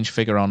strange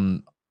figure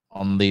on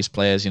these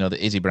players. You know,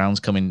 that Izzy Brown's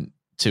coming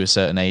to a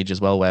certain age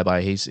as well,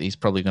 whereby he's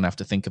probably going to have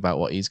to think about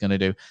what he's going to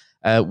do.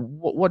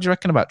 What do you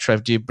reckon about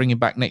Trev? Do you bring him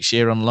back next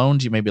year on loan?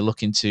 Do you maybe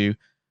look into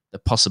the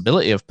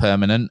possibility of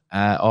permanent,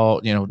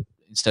 or you know,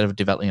 instead of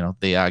develop? You know,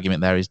 the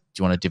argument there is, do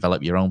you want to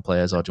develop your own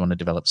players or do you want to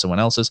develop someone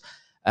else's?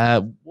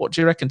 What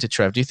do you reckon to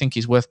Trev? Do you think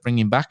he's worth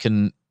bringing back?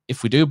 And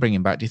if we do bring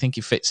him back, do you think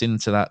he fits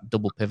into that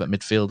double pivot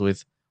midfield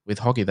with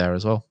Hoggy there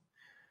as well?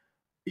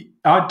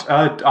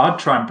 I'd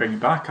try and bring him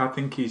back. I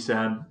think he's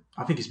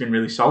been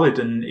really solid,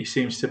 and he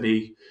seems to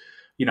be,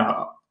 you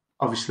know,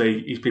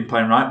 obviously he's been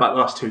playing right back the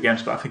last 2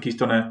 games, but I think he's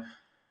done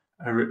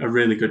a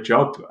really good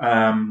job.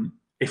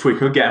 If we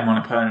could get him on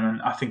a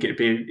permanent, I think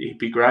he'd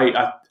be great.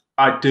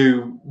 I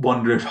do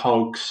wonder if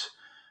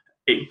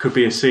it could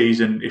be a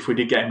season, if we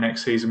did get him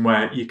next season,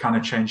 where you kind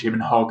of change him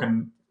and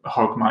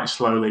Hogg might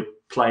slowly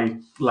play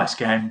less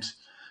games.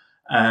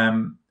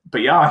 But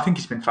yeah, I think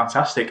he's been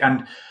fantastic.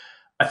 And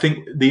I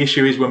think the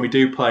issue is when we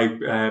do play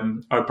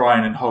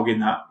O'Brien and Hogg in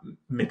that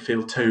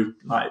midfield too,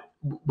 like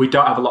we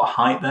don't have a lot of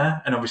height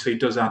there, and obviously he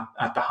does add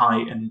the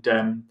height and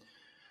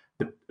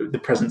the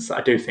presence that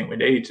I do think we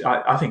need.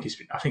 I think he's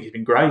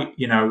been great.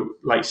 You know,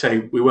 like you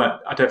say,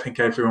 I don't think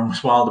everyone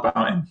was wild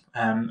about him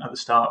at the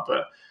start,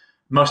 but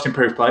most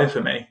improved player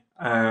for me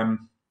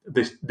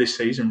this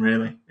season,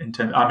 really.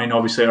 I mean,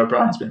 obviously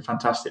O'Brien's been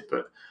fantastic,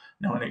 but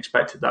no one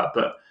expected that.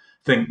 But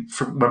I think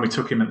from when we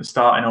took him at the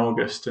start in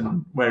August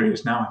and where he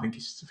is now, I think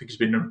he's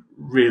been a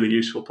really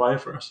useful player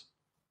for us.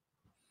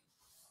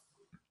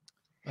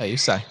 What do you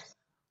say?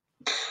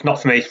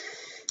 Not for me.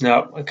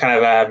 No,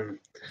 kind of.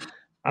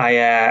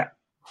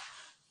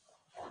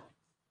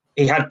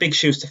 He had big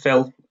shoes to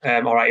fill.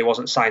 All right, he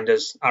wasn't signed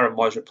as Aaron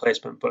Moy's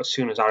replacement, but as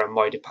soon as Aaron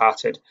Moy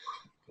departed,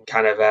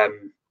 kind of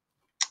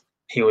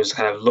he was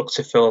kind of looked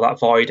to fill that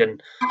void,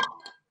 and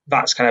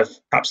that's kind of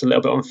perhaps a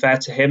little bit unfair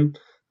to him.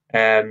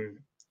 Aaron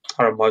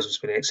Moy's has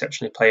been an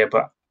exceptional player,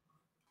 but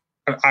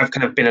I've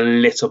kind of been a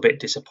little bit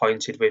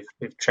disappointed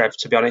with Trev,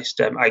 to be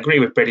honest. I agree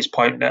with Brady's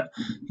point that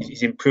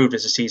he's improved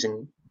as the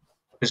season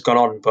has gone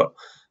on, but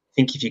I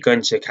think if you're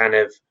going to kind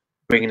of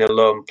bring in a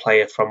loan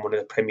player from one of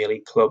the Premier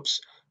League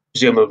clubs,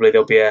 presumably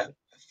there'll be a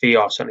fee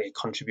or certainly a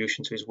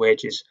contribution to his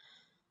wages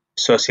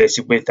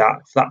associated with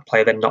that. For that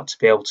player then not to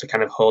be able to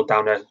kind of hold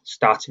down a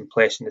starting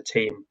place in the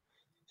team,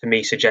 for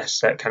me,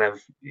 suggests that kind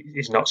of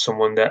is not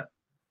someone that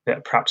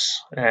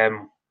perhaps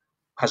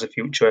has a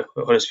future at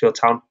Huddersfield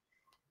Town.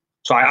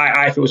 So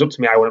I if it was up to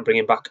me, I wouldn't bring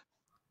him back.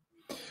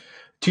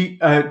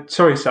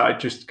 Sorry, Si,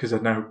 just because I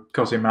know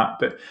Cosy Matt,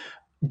 but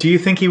do you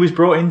think he was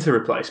brought in to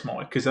replace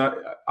Moy? Because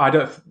I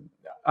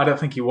don't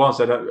think he was.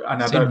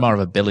 Seemed more of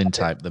a billing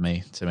type to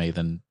me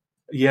than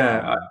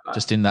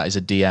just in that he's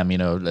a DM, you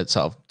know, that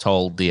sort of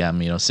tall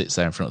DM, you know, sits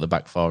there in front of the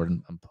back four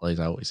and plays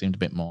out. He seemed a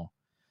bit more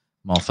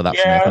for that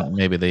for me. I think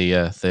maybe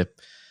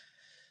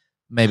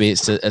maybe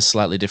it's a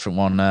slightly different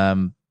one.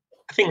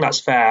 I think that's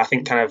fair. I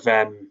think kind of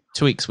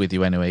Tweaks with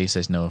you anyway. He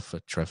says no for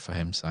Trev for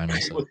him, Simon.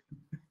 So.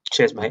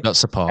 Cheers, mate. Got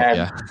support,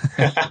 yeah.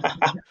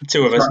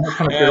 Two of us.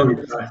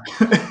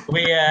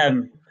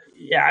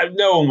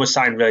 No one was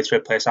signed really to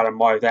replace Aaron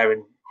Moy.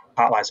 Therein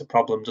highlights a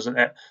problem, doesn't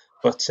it?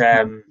 But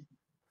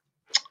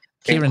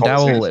Kieran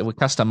Dowell, we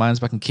cast our minds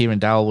back, and Kieran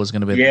Dowell was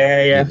going to be the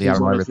Aaron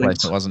Moy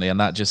replacement, wasn't he? And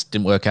that just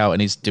didn't work out,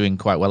 and he's doing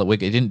quite well at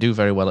Wigan. He didn't do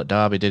very well at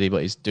Derby, did he?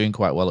 But he's doing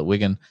quite well at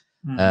Wigan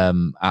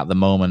at the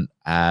moment.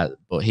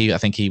 But I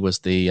think he was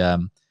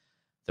the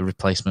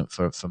replacement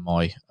for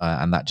Moy,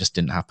 and that just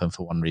didn't happen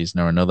for one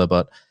reason or another.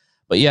 But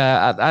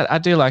yeah, I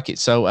do like it.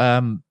 So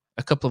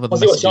a couple of other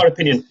messages. What's your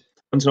opinion?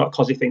 I don't know what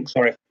Cosy thinks,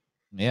 sorry.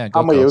 Yeah,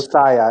 I'm with you, Si.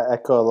 I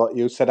echo what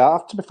you said.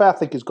 To be fair, I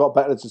think he's got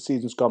better as the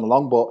season's gone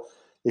along, but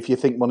if you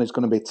think money's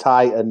going to be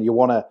tight and you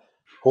want to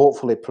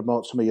hopefully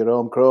promote some of your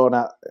homegrown,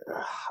 I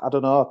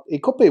don't know.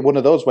 It could be one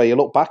of those where you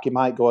look back, he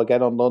might go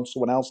again on loan to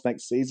someone else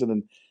next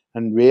season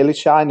and really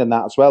shine in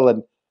that as well.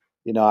 And,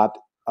 you know,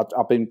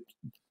 I've been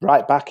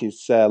right back.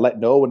 He's let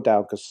no one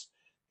down because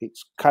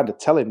it's kind of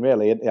telling,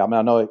 really. I mean,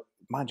 I know,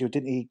 mind you,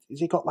 has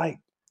he got like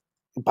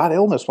bad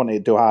illness when he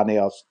do Harney?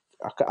 I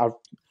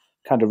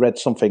kind of read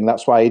something.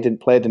 That's why he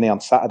didn't play, didn't he, on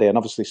Saturday, and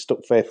obviously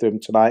stuck faith through him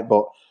tonight.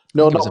 But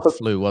no, it was a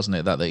flu, wasn't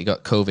it? That he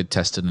got COVID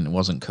tested and it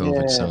wasn't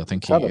COVID. So I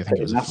think it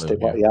was nasty a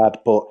flu. What he had,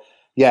 but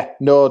yeah,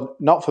 no,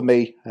 not for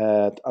me.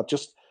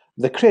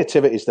 The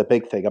creativity is the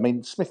big thing. I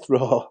mean, Smith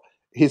Rowe,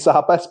 he's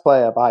our best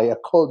player by a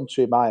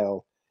country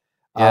mile.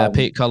 Yeah,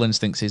 Pete Collins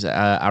thinks he's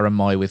Aaron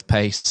Moy with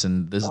pace,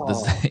 and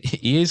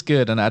he is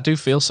good, and I do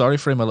feel sorry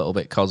for him a little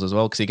bit, Cos, as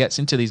well, because he gets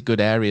into these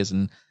good areas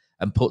and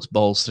puts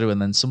balls through,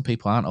 and then some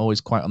people aren't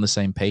always quite on the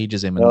same page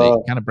as him, and it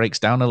kind of breaks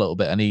down a little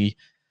bit, and he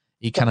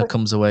kind of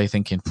comes away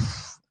thinking.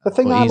 The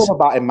thing I love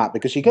about him, Matt,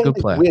 because you get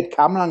these weird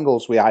camera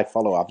angles with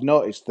iFollow. I've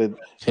noticed that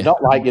they're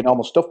not like your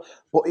normal stuff,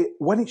 but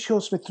when it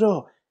shows Smith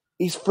Rowe,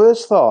 his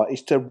first thought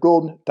is to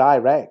run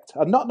direct,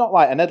 and not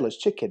like an headless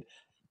chicken.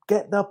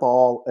 Get the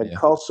ball and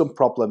cause some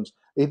problems.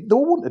 There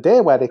wasn't a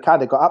day where they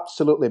kind of got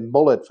absolutely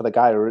mullered for the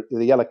guy with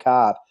the yellow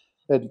card.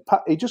 And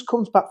he just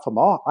comes back for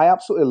more. I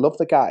absolutely love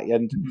the guy.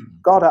 And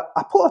God,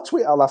 I put a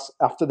tweet out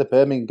after the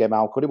Birmingham game,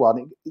 how good he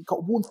was. He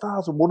got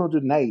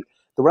 1,108.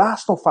 There were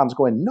Arsenal fans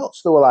going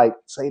nuts. They were like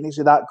saying, is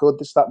he that good,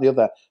 this, that, and the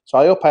other. So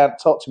I hope I haven't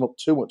talked him up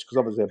too much, because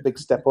obviously a big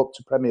step up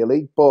to Premier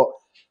League. But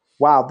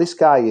wow, this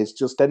guy is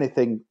just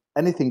anything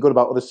good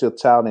about Huddersfield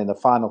Town in the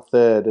final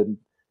third. And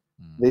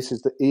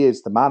he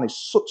is the man.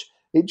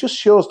 It just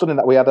shows, doesn't it,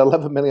 that we had an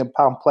 £11 million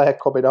player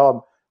coming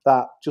on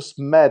that just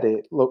made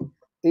it look.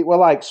 It were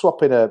like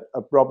swapping a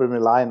Robin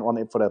Reliant on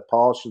it for a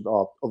Porsche,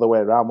 or other way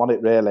around, wasn't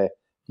it, really?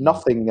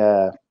 Nothing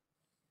that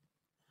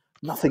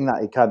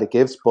he kind of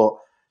gives. But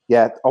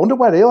yeah, I wonder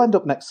where he'll end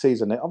up next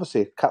season.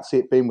 Obviously, can't see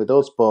it being with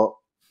us, but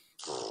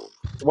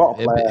what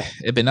a player.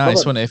 It'd be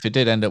nice, wouldn't it, if he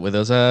did end up with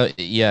us? I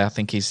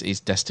think he's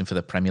destined for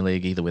the Premier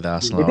League, either with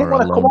Arsenal or He didn't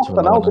want to come off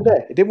the now, did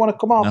he? He didn't want to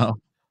come off.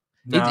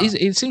 No.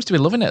 He seems to be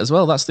loving it as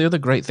well. That's the other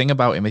great thing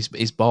about him.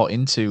 He's bought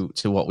into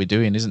what we're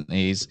doing, isn't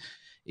he?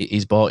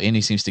 He's bought in.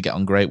 He seems to get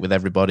on great with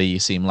everybody. You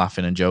see him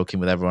laughing and joking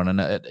with everyone,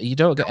 and you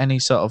don't get any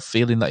sort of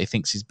feeling that he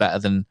thinks he's better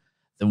than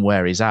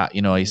where he's at.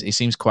 You know, he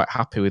seems quite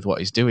happy with what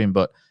he's doing.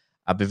 But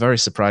I'd be very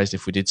surprised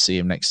if we did see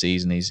him next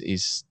season.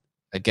 He's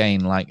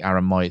again, like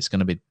Aaron Moy. It's going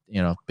to be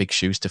big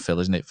shoes to fill,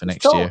 isn't it, for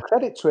next year?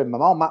 Credit to him,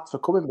 and all Matt for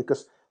coming,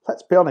 because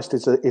let's be honest,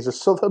 he's a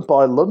Southern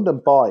boy,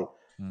 London boy,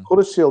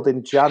 Huddersfield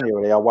in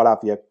January or what have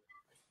you.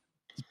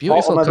 It's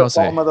beautiful,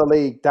 bottom of the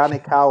league, Danny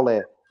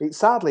Cowley. It's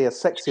hardly a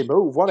sexy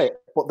move, was it?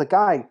 But the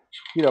guy,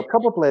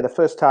 probably the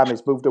first time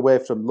he's moved away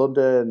from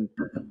London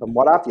and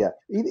what have you,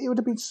 it would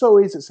have been so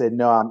easy to say,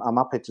 no, I'm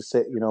happy to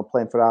sit,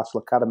 playing for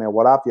Arsenal Academy or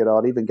what have you,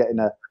 or even getting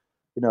a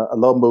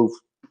loan move,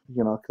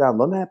 down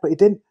London. But he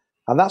didn't,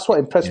 and that's what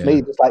impressed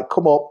me. Just like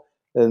come up,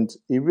 and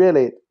I'm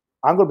going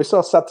to be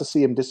so sad to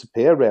see him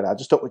disappear. Really, I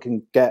just hope we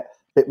can get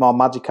a bit more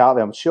magic out of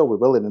him. I'm sure we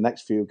will in the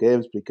next few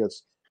games,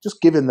 because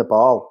just give him the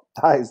ball.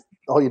 That is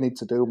all you need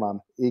to do, man.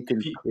 He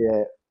can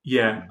create.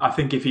 Yeah, I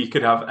think if you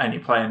could have any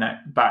player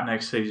back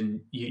next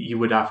season, you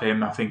would have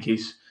him. I think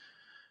he's...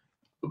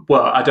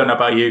 Well, I don't know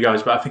about you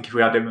guys, but I think if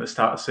we had him at the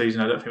start of the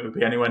season, I don't think we'd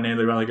be anywhere near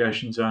the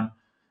relegation zone.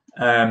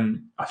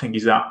 I think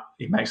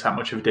he makes that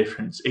much of a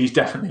difference. He's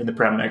definitely in the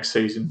Prem next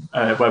season,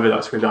 whether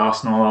that's with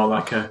Arsenal or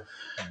like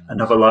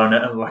another loan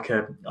at like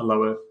a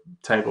lower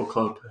table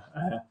club.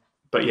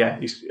 But yeah,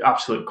 he's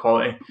absolute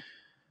quality.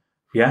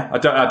 Yeah, I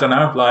don't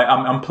know. Like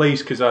I'm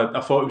pleased, because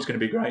I thought it was going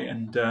to be great,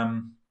 and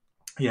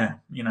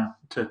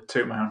to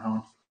toot my own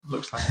horn,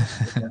 looks like.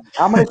 Yeah.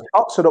 How many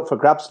spots are up for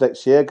grabs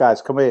next year,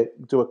 guys? Can we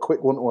do a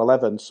quick 1 to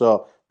 11?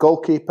 So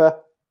goalkeeper,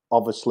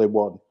 obviously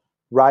one.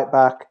 Right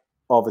back,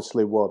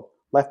 obviously one.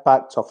 Left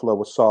back, Toffolo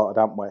was sorted,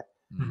 haven't we?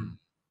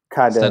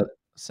 Kind of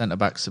centre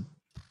backs.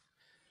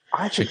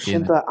 I think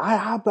Schindler.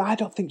 I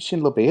don't think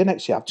Schindler will be here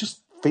next year. I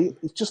just feel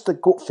it's just a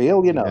gut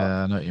feel, Yeah,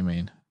 I know what you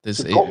mean. There's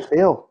a gut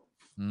feel.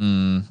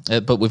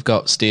 But we've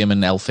got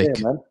Stearman,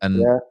 Elphick,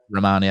 and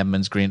Romani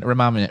Edmonds Green.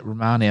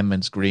 Romani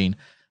Edmonds Green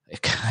I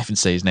can't even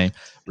say his name.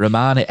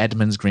 Romani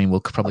Edmonds-Green will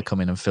probably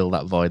come in and fill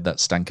that void that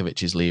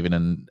Stankovic is leaving.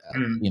 And,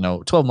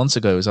 12 months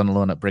ago, he was on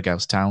loan at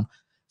Brighouse Town.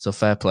 So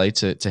fair play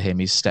to him.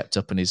 He's stepped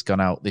up and he's gone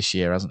out this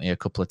year, hasn't he, a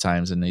couple of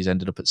times, and he's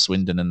ended up at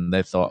Swindon, and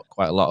they've thought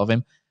quite a lot of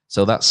him.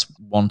 So that's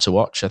one to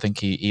watch. I think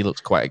he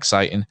looks quite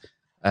exciting,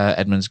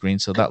 Edmonds-Green.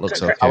 So that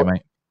looks okay,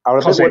 mate.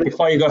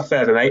 Before you go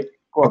further, mate,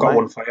 I've got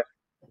one for you.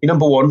 Your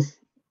number one,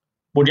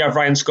 would you have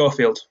Ryan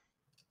Schofield?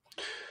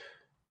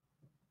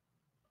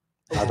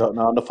 I don't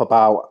know enough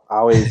about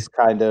how he's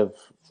kind of...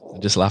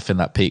 I'm just laughing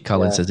that Pete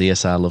Collins says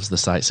ESR loves the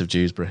sights of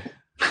Dewsbury.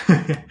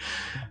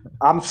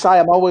 I'm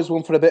always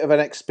one for a bit of an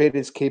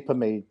experienced keeper.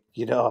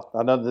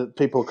 I know that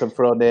people can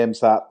throw names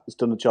that has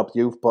done the job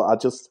youth,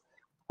 but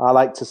I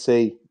like to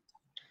see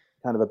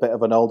kind of a bit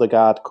of an older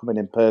guard coming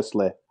in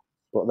personally.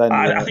 But then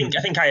I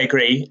think I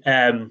agree.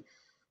 And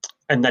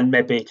then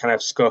maybe kind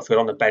of Schofield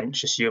on the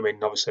bench,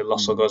 assuming obviously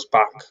Lossell goes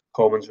back,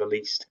 Coleman's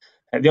released.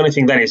 The only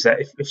thing then is that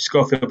if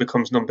Schofield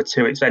becomes number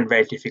two, it's then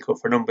very difficult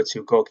for a number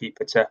two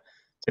goalkeeper to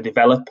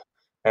develop.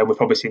 We've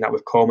probably seen that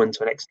with Coleman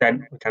to an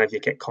extent. You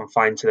get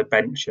confined to the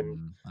bench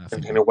and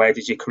kind of where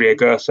did your career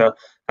go? So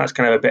that's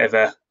kind of a bit of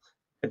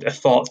a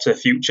thought to the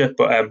future.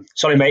 But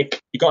sorry,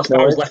 mate, you got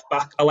hours left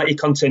back. I'll let you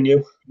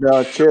continue.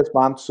 No, cheers,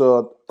 man.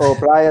 So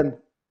O'Brien,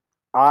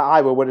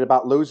 I were worried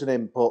about losing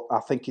him, but I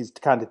think he's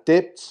kind of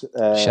dipped.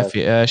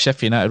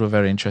 Sheffield United were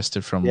very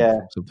interested from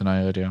something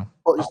I heard. Yeah,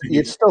 but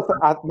you'd still,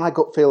 my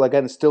gut feel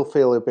again, still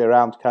feel he'll be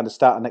around kind of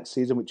starting next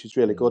season, which is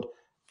really good.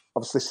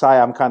 Obviously, Si,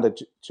 I'm kind of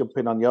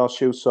jumping on your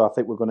shoes, so I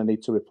think we're going to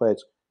need to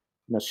replace,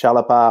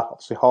 Shalabar.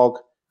 Obviously, Hogg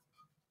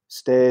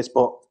stays,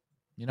 but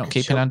you're not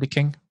keeping Andy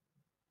King.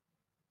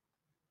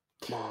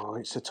 Oh,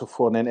 it's a tough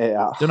one, isn't it?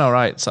 Doing all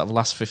right. Sort of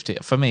last 50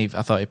 for me.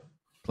 I thought he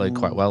played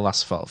quite well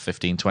last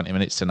 15, 20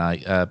 minutes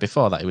tonight.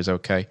 Before that, he was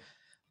okay,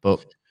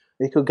 but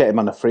you could get him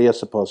on a free, I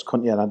suppose,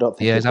 couldn't you? And I don't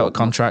think he's out of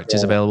contract.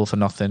 He's available for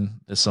nothing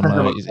this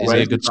summer. Is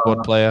he a good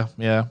squad player?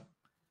 Yeah.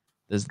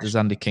 There's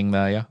Andy King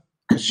there. Yeah.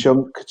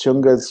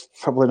 Kachunga's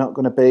probably not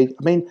going to be.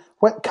 I mean,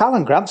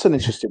 Callum Grant's an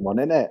interesting one,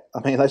 isn't it? I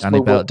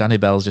mean, Danny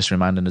Bell's just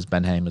reminding us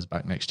Ben Hamer's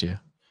back next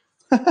year.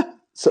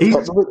 We've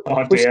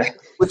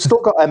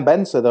still got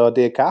Mbenza though,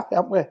 Diakapi,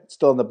 haven't we?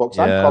 Still in the books.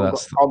 Yeah, and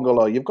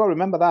Congolo. You've got to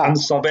remember that. And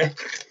Sobby.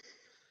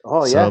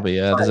 Oh yeah, Sobby,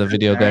 yeah. There's a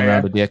video going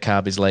around with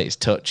Diakabi's latest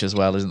touch as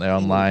well, isn't there,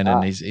 online?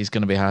 And he's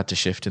going to be hard to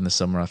shift in the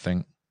summer, I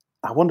think.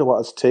 I wonder what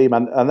his team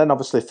and then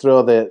obviously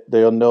throw the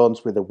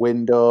unknowns with the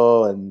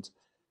window and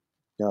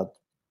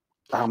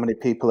how many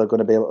people are going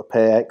to be able to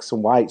pay X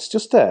and Y. It's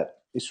just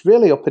it's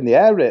really up in the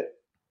air,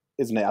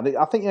 isn't it?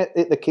 I think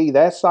the key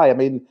there, Si. I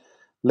mean,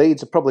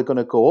 Leeds are probably going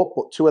to go up,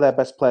 but two of their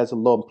best players are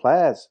loan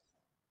players.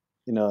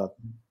 Yeah,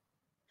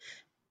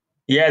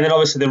 and then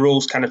obviously the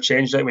rules kind of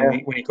changed. Like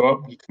when you go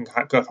up, you can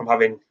go from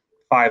having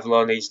 5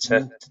 loanees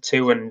to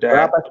 2, and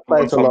our best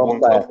players are loan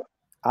player.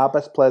 Our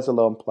best players are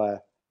loan player.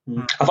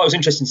 I thought it was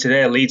interesting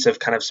today. Leeds have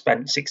kind of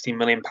spent £16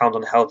 million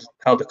on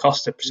Helder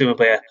Costa,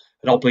 presumably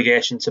an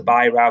obligation to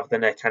buy rather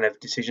than a kind of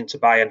decision to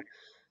buy. And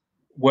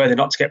were they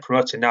not to get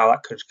promoted now,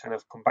 that could kind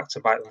of come back to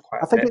bite them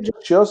quite a bit. I think it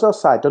just shows our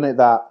side, doesn't it,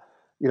 that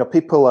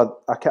people are.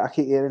 I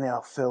keep hearing,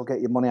 Phil,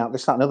 get your money out.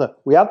 This, that, and other.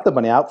 We had the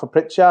money out for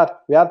Pritchard.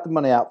 We had the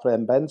money out for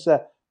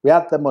Mbenza. We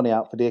had the money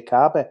out for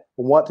Diakabi.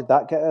 And what did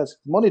that get us?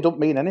 Money don't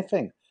mean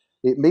anything.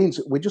 It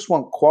means we just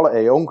want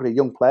quality, hungry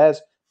young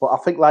players. But I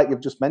think, like you've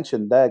just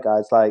mentioned there,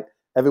 guys, like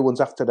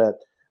everyone's after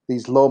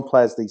these loan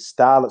players, these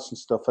starlets and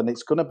stuff, and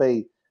it's going to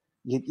be.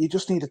 You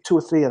just need 2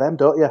 or 3 of them,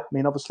 don't you? I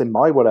mean, obviously,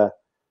 Moy were a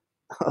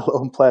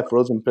loan player for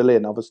us and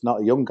brilliant. Obviously,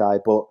 not a young guy,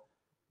 but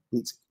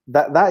it's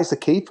that is the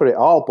key for it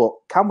all. But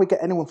can we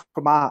get anyone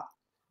from our,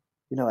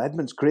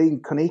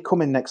 Edmonds-Green? Can he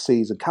come in next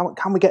season?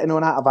 Can we get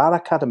anyone out of our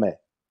academy,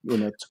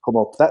 to come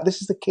up?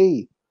 This is the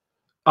key.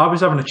 I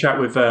was having a chat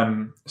with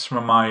some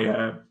of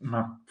my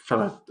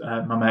fellow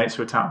my mates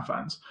who are Town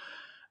fans,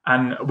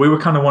 and we were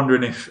kind of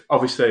wondering if,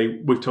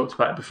 obviously, we've talked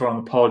about it before on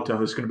the pod.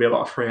 There's going to be a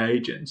lot of free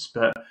agents,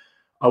 but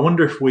I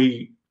wonder if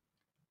we,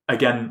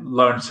 again,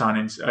 loan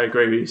signings. I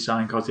agree with you,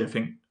 signing Cosy. I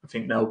think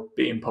they'll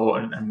be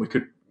important, and we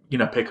could,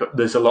 pick up.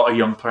 There's a lot of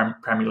young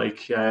Premier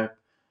League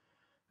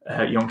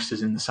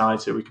youngsters in the side,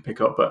 so we could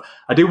pick up. But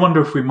I do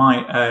wonder if we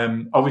might.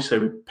 Obviously,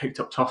 we picked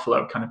up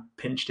Toffolo, kind of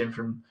pinched him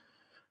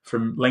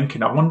from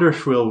Lincoln. I wonder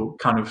if we'll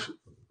kind of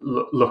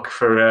look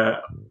for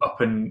up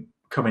and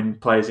coming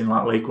players in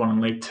like League One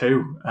and League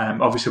Two.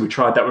 Obviously, we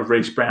tried that with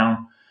Reece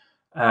Brown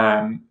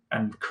and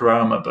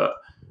Karoma, but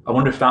I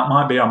wonder if that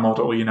might be our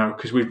model,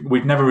 because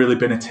we've never really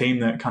been a team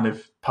that kind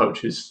of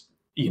poaches,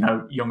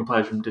 younger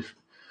players from different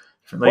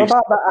leagues.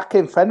 What about that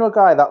Akin Fenwa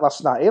guy that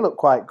last night? He looked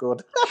quite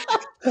good.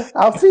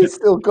 How's he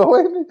still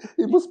going?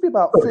 He must be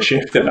about 50.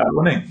 Shifted that,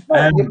 wasn't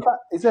he?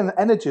 His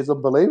energy is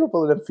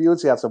unbelievable and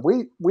enthusiasm.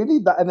 We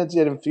need that energy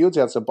and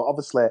enthusiasm, but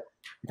obviously,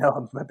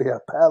 maybe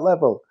a better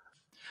level.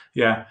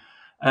 Yeah.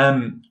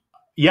 And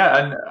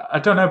I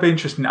don't know, it'd be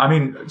interesting. I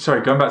mean,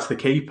 sorry, going back to the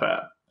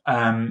keeper,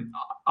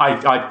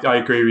 I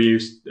agree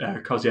with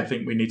you, Cosy. I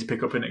think we need to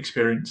pick up an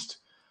experienced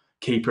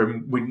keeper,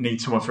 and we need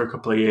someone for a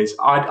couple of years.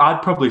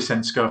 I'd probably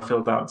send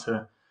Schofield out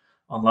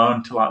on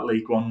loan to like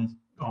League One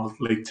or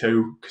League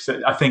Two,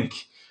 because I think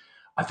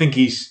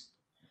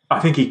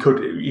he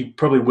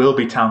probably will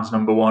be Town's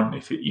number one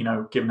if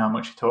given how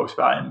much he talks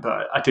about him.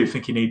 But I do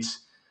think he needs,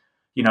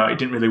 it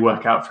didn't really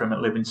work out for him at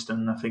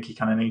Livingston. I think he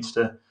kind of needs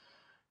to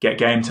get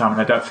game time,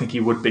 and I don't think he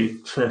would be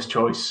first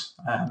choice.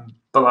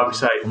 But like we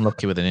say,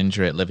 unlucky with an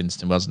injury at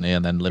Livingston, wasn't he?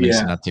 And then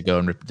Livingston had to go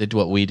and did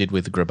what we did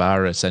with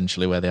Grabara,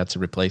 essentially, where they had to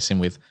replace him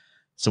with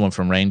someone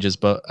from Rangers.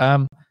 But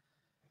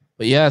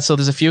yeah, so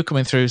there's a few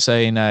coming through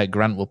saying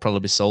Grant will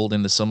probably be sold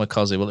in the summer.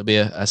 Cosy, will it be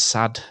a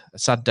sad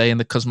day in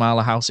the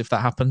Kuzmala house if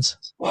that happens?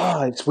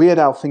 Well, it's weird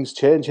how things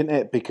change, isn't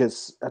it?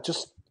 Because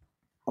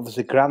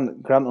obviously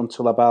Grant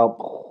until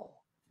about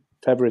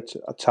February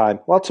time.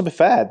 Well, to be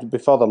fair,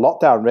 before the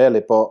lockdown,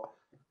 really, but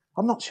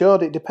I'm not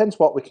sure. It depends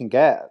what we can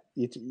get.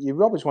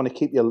 You always want to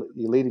keep your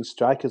leading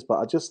strikers, but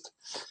I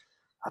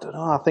don't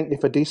know. I think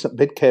if a decent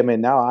bid came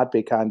in now, I'd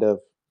be kind of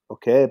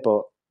okay,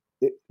 but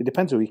it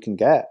depends who you can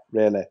get,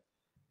 really.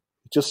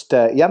 Just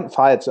he hadn't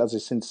fired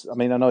since. I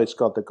mean, I know he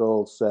scored the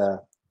goals,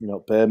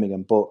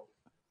 Birmingham, but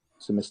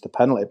he missed the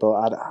penalty. But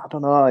I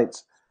don't know.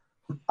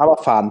 I'm a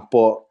fan,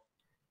 but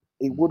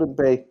it wouldn't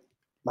be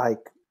like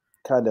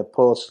kind of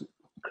post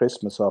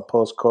Christmas or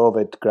post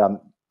COVID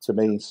Grant to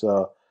me.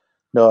 So.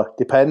 No,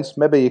 depends.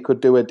 Maybe you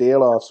could do a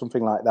deal or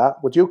something like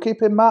that. Would you keep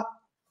him, Matt?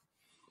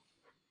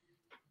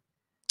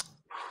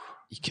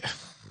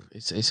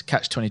 It's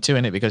catch-22,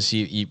 isn't it? Because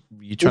you're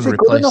trying to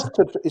replace.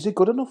 Is he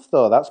good enough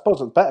though? That's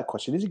probably a better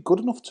question. Is he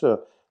good enough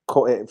to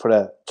cut it for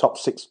a top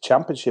 6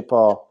 championship,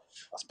 or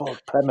I suppose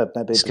Premier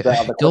maybe?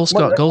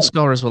 Goal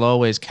scorers will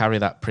always carry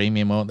that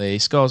premium, won't they?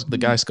 The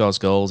guy scores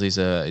goals. He's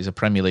a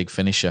Premier League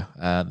finisher.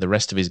 The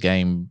rest of his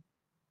game.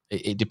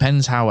 It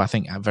depends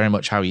very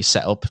much how you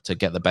set up to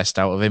get the best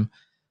out of him.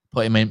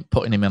 Putting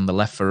him on the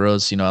left for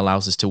us,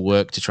 allows us to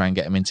work to try and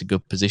get him into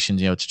good positions,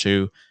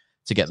 to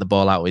get the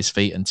ball out of his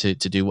feet and to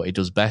do what he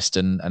does best,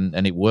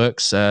 and it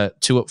works.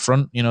 2 up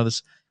front, you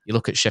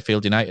look at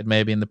Sheffield United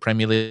maybe in the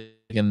Premier League,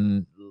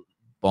 and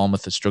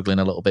Bournemouth are struggling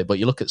a little bit, but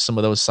you look at some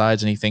of those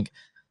sides and you think,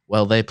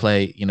 well, they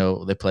play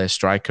a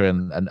striker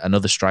and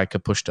another striker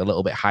pushed a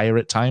little bit higher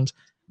at times.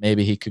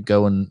 Maybe he could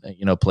go and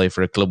play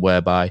for a club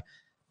whereby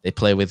they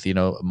play with,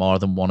 more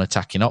than one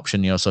attacking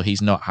option, so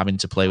he's not having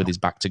to play with his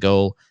back to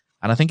goal.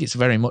 And I think it's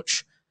very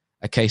much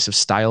a case of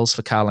styles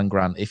for Karlan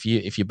Grant. If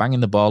you're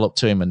banging the ball up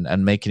to him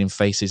and making him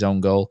face his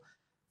own goal,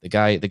 the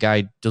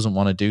guy doesn't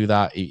want to do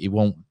that. He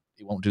won't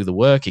do the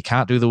work. He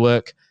can't do the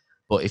work.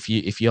 But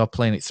if you're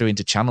playing it through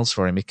into channels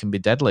for him, it can be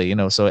deadly,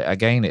 So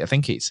again, I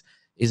think he's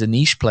a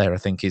niche player. I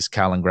think is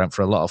Karlan Grant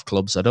for a lot of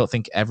clubs. I don't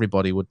think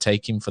everybody would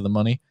take him for the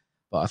money,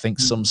 but I think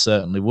some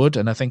certainly would.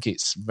 And I think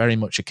it's very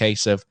much a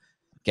case of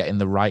getting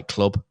the right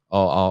club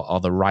or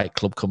the right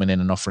club coming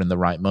in and offering the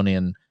right money.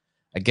 And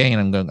again,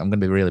 I'm going to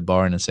be really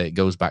boring and say it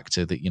goes back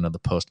to the the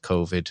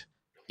post-COVID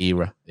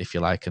era, if you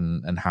like,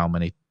 and how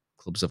many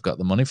clubs have got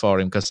the money for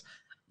him, because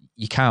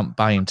you can't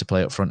buy him to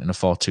play up front in a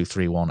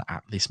 4-2-3-1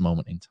 at this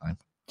moment in time.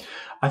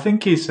 I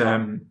think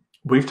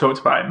we've talked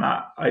about it,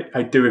 Matt.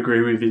 I do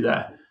agree with you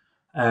there.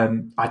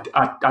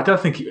 I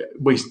don't think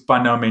we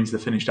by no means the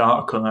finished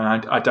article,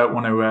 and I don't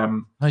want to.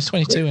 No, he's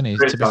 22, and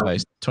to be fair,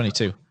 he's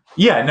 22.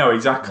 Yeah, no,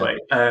 exactly.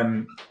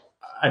 Yeah.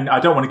 And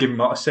I don't want to give him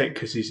a lot of stick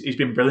because he's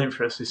been brilliant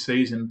for us this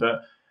season.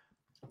 But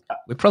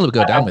we'd probably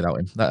go down without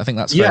him. I think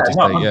that's fair to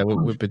say. Yeah,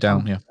 we'd be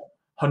down. Yeah,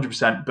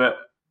 100%. But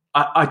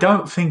I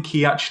don't think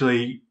he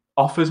actually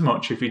offers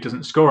much if he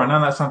doesn't score. I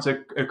know that sounds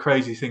a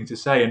crazy thing to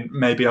say, and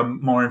maybe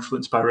I'm more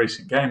influenced by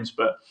recent games,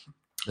 but.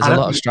 There's a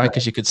lot of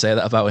strikers you could say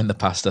that about in the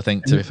past, I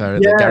think, to be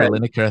fair. Yeah. Gary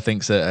Lineker, I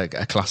think, is a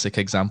classic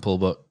example.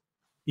 But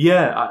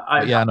yeah,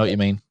 I know what you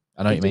mean.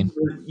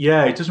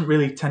 Yeah, it doesn't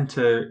really tend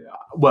to.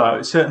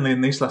 Well, certainly in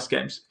these last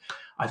games,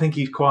 I think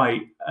he's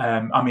quite.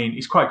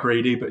 He's quite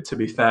greedy. But to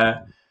be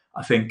fair,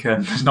 I think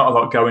there's not a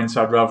lot going,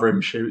 so I'd rather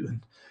him shoot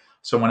than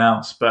someone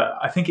else. But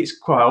I think it's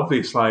quite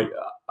obvious. Like,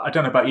 I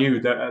don't know about you,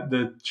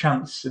 the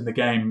chance in the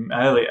game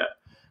earlier.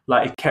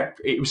 Like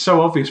it was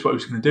so obvious what he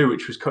was going to do,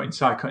 which was cut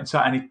inside,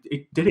 and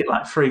he did it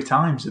like 3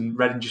 times, and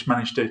Reading just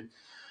managed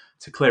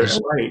to clear it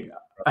away.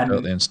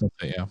 And snuff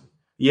it,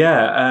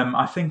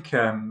 I think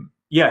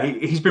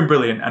he's been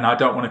brilliant, and I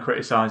don't want to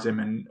criticise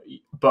him.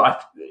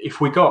 But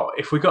if we got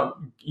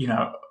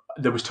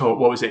there was talk,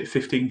 what was it,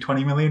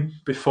 15-20 million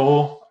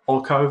before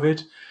all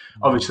COVID?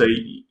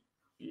 Obviously,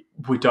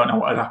 we don't know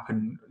what had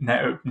happened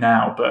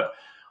now, but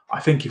I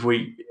think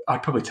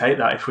I'd probably take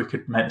that if we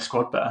could make the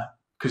squad better.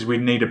 Because we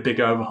need a big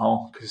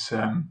overhaul. Because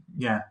that's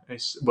been out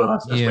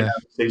of the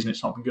season.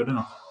 It's not been good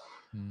enough.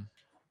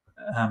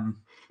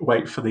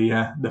 Wait for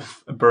the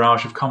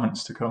barrage of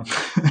comments to come.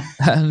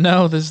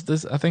 No,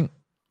 there's. I think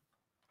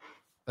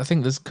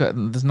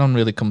there's none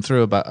really come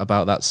through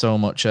about that so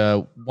much.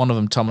 One of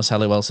them, Thomas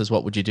Helliwell, says,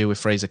 "What would you do with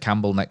Fraser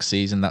Campbell next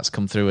season?" That's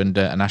come through, and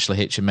Ashley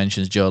Hitchen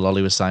mentions Joe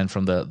Lolly was signed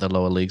from the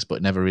lower leagues,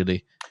 but never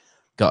really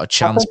got a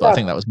chance. I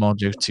think that was more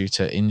due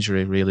to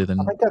injury, really. Than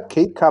I think I'd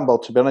keep Campbell,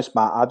 to be honest,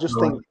 Matt. I just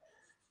think.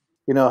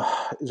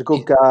 He's a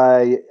good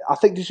guy. I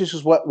think this is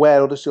just where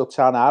Huddersfield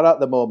Town are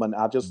at the moment.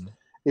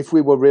 if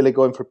we were really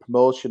going for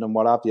promotion and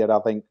what have you, I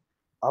think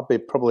I'd be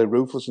probably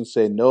ruthless and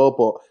say no.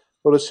 But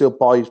Huddersfield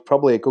Boy is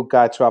probably a good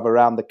guy to have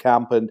around the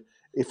camp, and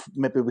if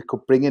maybe we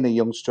could bring in a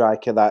young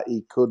striker that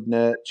he could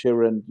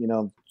nurture and, you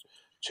know,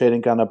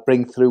 training kind of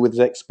bring through with his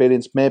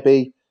experience,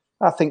 maybe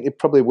I think it's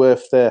probably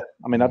worth I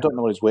don't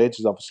know his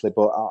wages, obviously,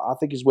 but I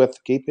think it's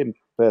worth keeping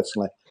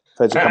personally.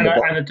 And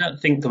I don't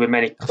think there'll be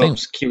many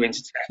clubs queuing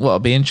to take. What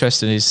would be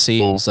interesting is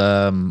seeing.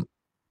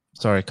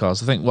 Sorry,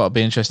 Cos. I think what would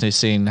be interesting is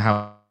seeing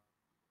how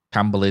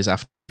Campbell is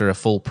after a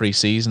full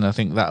pre-season. I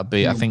think that would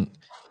be. I think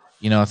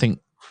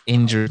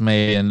injuries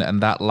maybe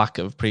and that lack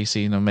of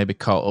pre-season maybe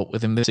caught up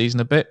with him this season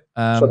a bit.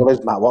 So there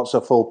is, Matt. What's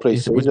a full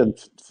pre-season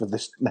for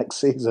this next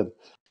season?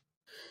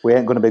 We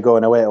ain't going to be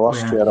going away to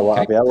Austria or what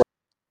have you.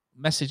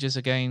 Messages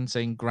again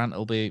saying Grant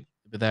will be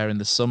there in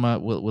the summer.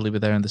 Will he be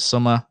there in the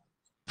summer?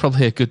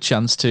 Probably a good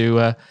chance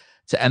to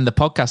end the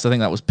podcast. I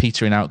think that was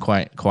petering out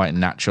quite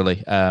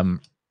naturally.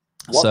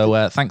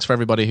 So thanks for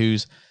everybody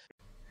who's.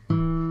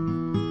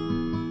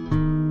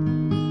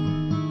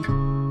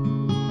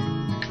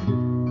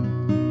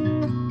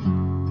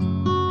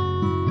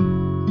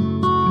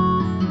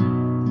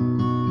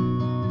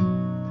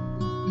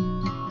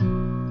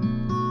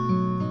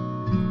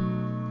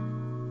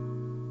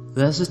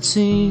 There's a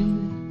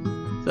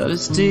team that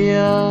is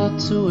dear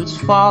to its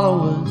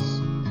followers.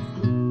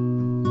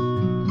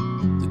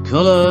 The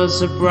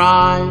colours are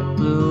bright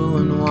blue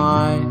and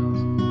white.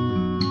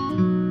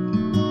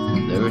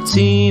 They're a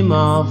team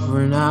of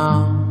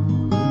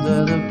renown, and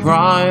they're the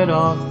pride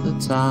of the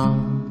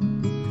town.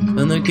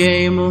 And the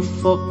game of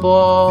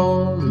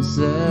football is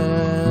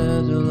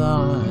their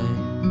delight.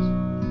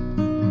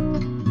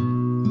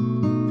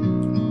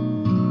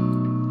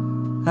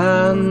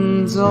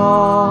 And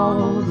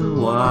all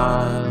the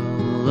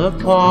while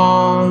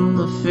upon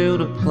the field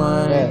of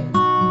play,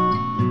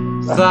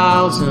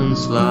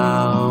 thousands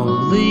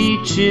loudly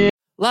cheer.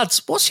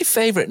 Lads, what's your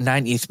favourite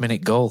 90th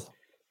minute goal?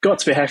 Got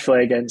to be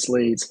Hefele against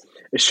Leeds.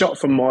 A shot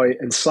from Moy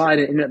and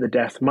sliding in at the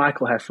death,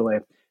 Michael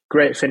Hefele.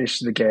 Great finish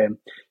to the game.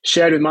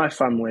 Shared with my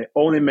family,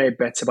 only made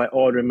better by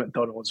ordering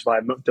McDonald's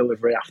via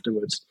McDelivery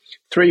afterwards.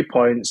 3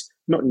 points,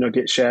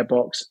 McNugget share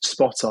box,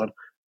 spot on.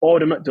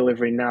 Order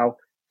McDelivery now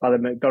by the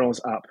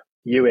McDonald's app.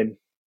 You in.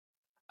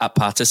 At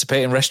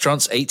participating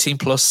restaurants, 18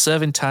 plus,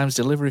 serving times,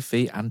 delivery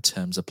fee and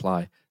terms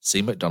apply.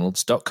 See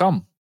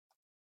mcdonalds.com.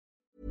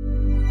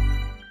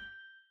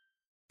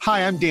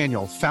 Hi, I'm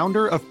Daniel,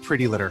 founder of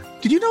Pretty Litter.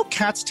 Did you know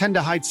cats tend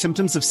to hide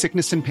symptoms of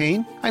sickness and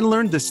pain? I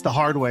learned this the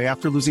hard way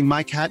after losing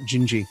my cat,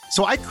 Gingy.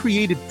 So I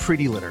created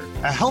Pretty Litter,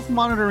 a health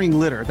monitoring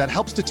litter that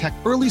helps detect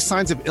early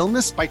signs of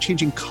illness by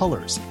changing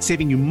colors,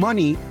 saving you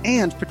money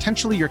and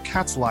potentially your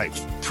cat's life.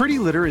 Pretty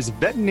Litter is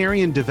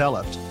veterinarian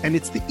developed, and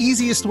it's the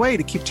easiest way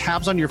to keep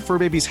tabs on your fur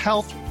baby's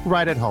health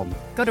right at home.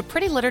 Go to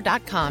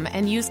prettylitter.com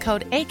and use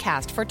code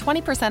ACAST for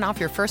 20% off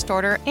your first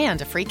order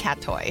and a free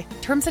cat toy.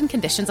 Terms and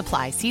conditions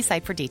apply. See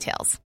site for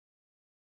details.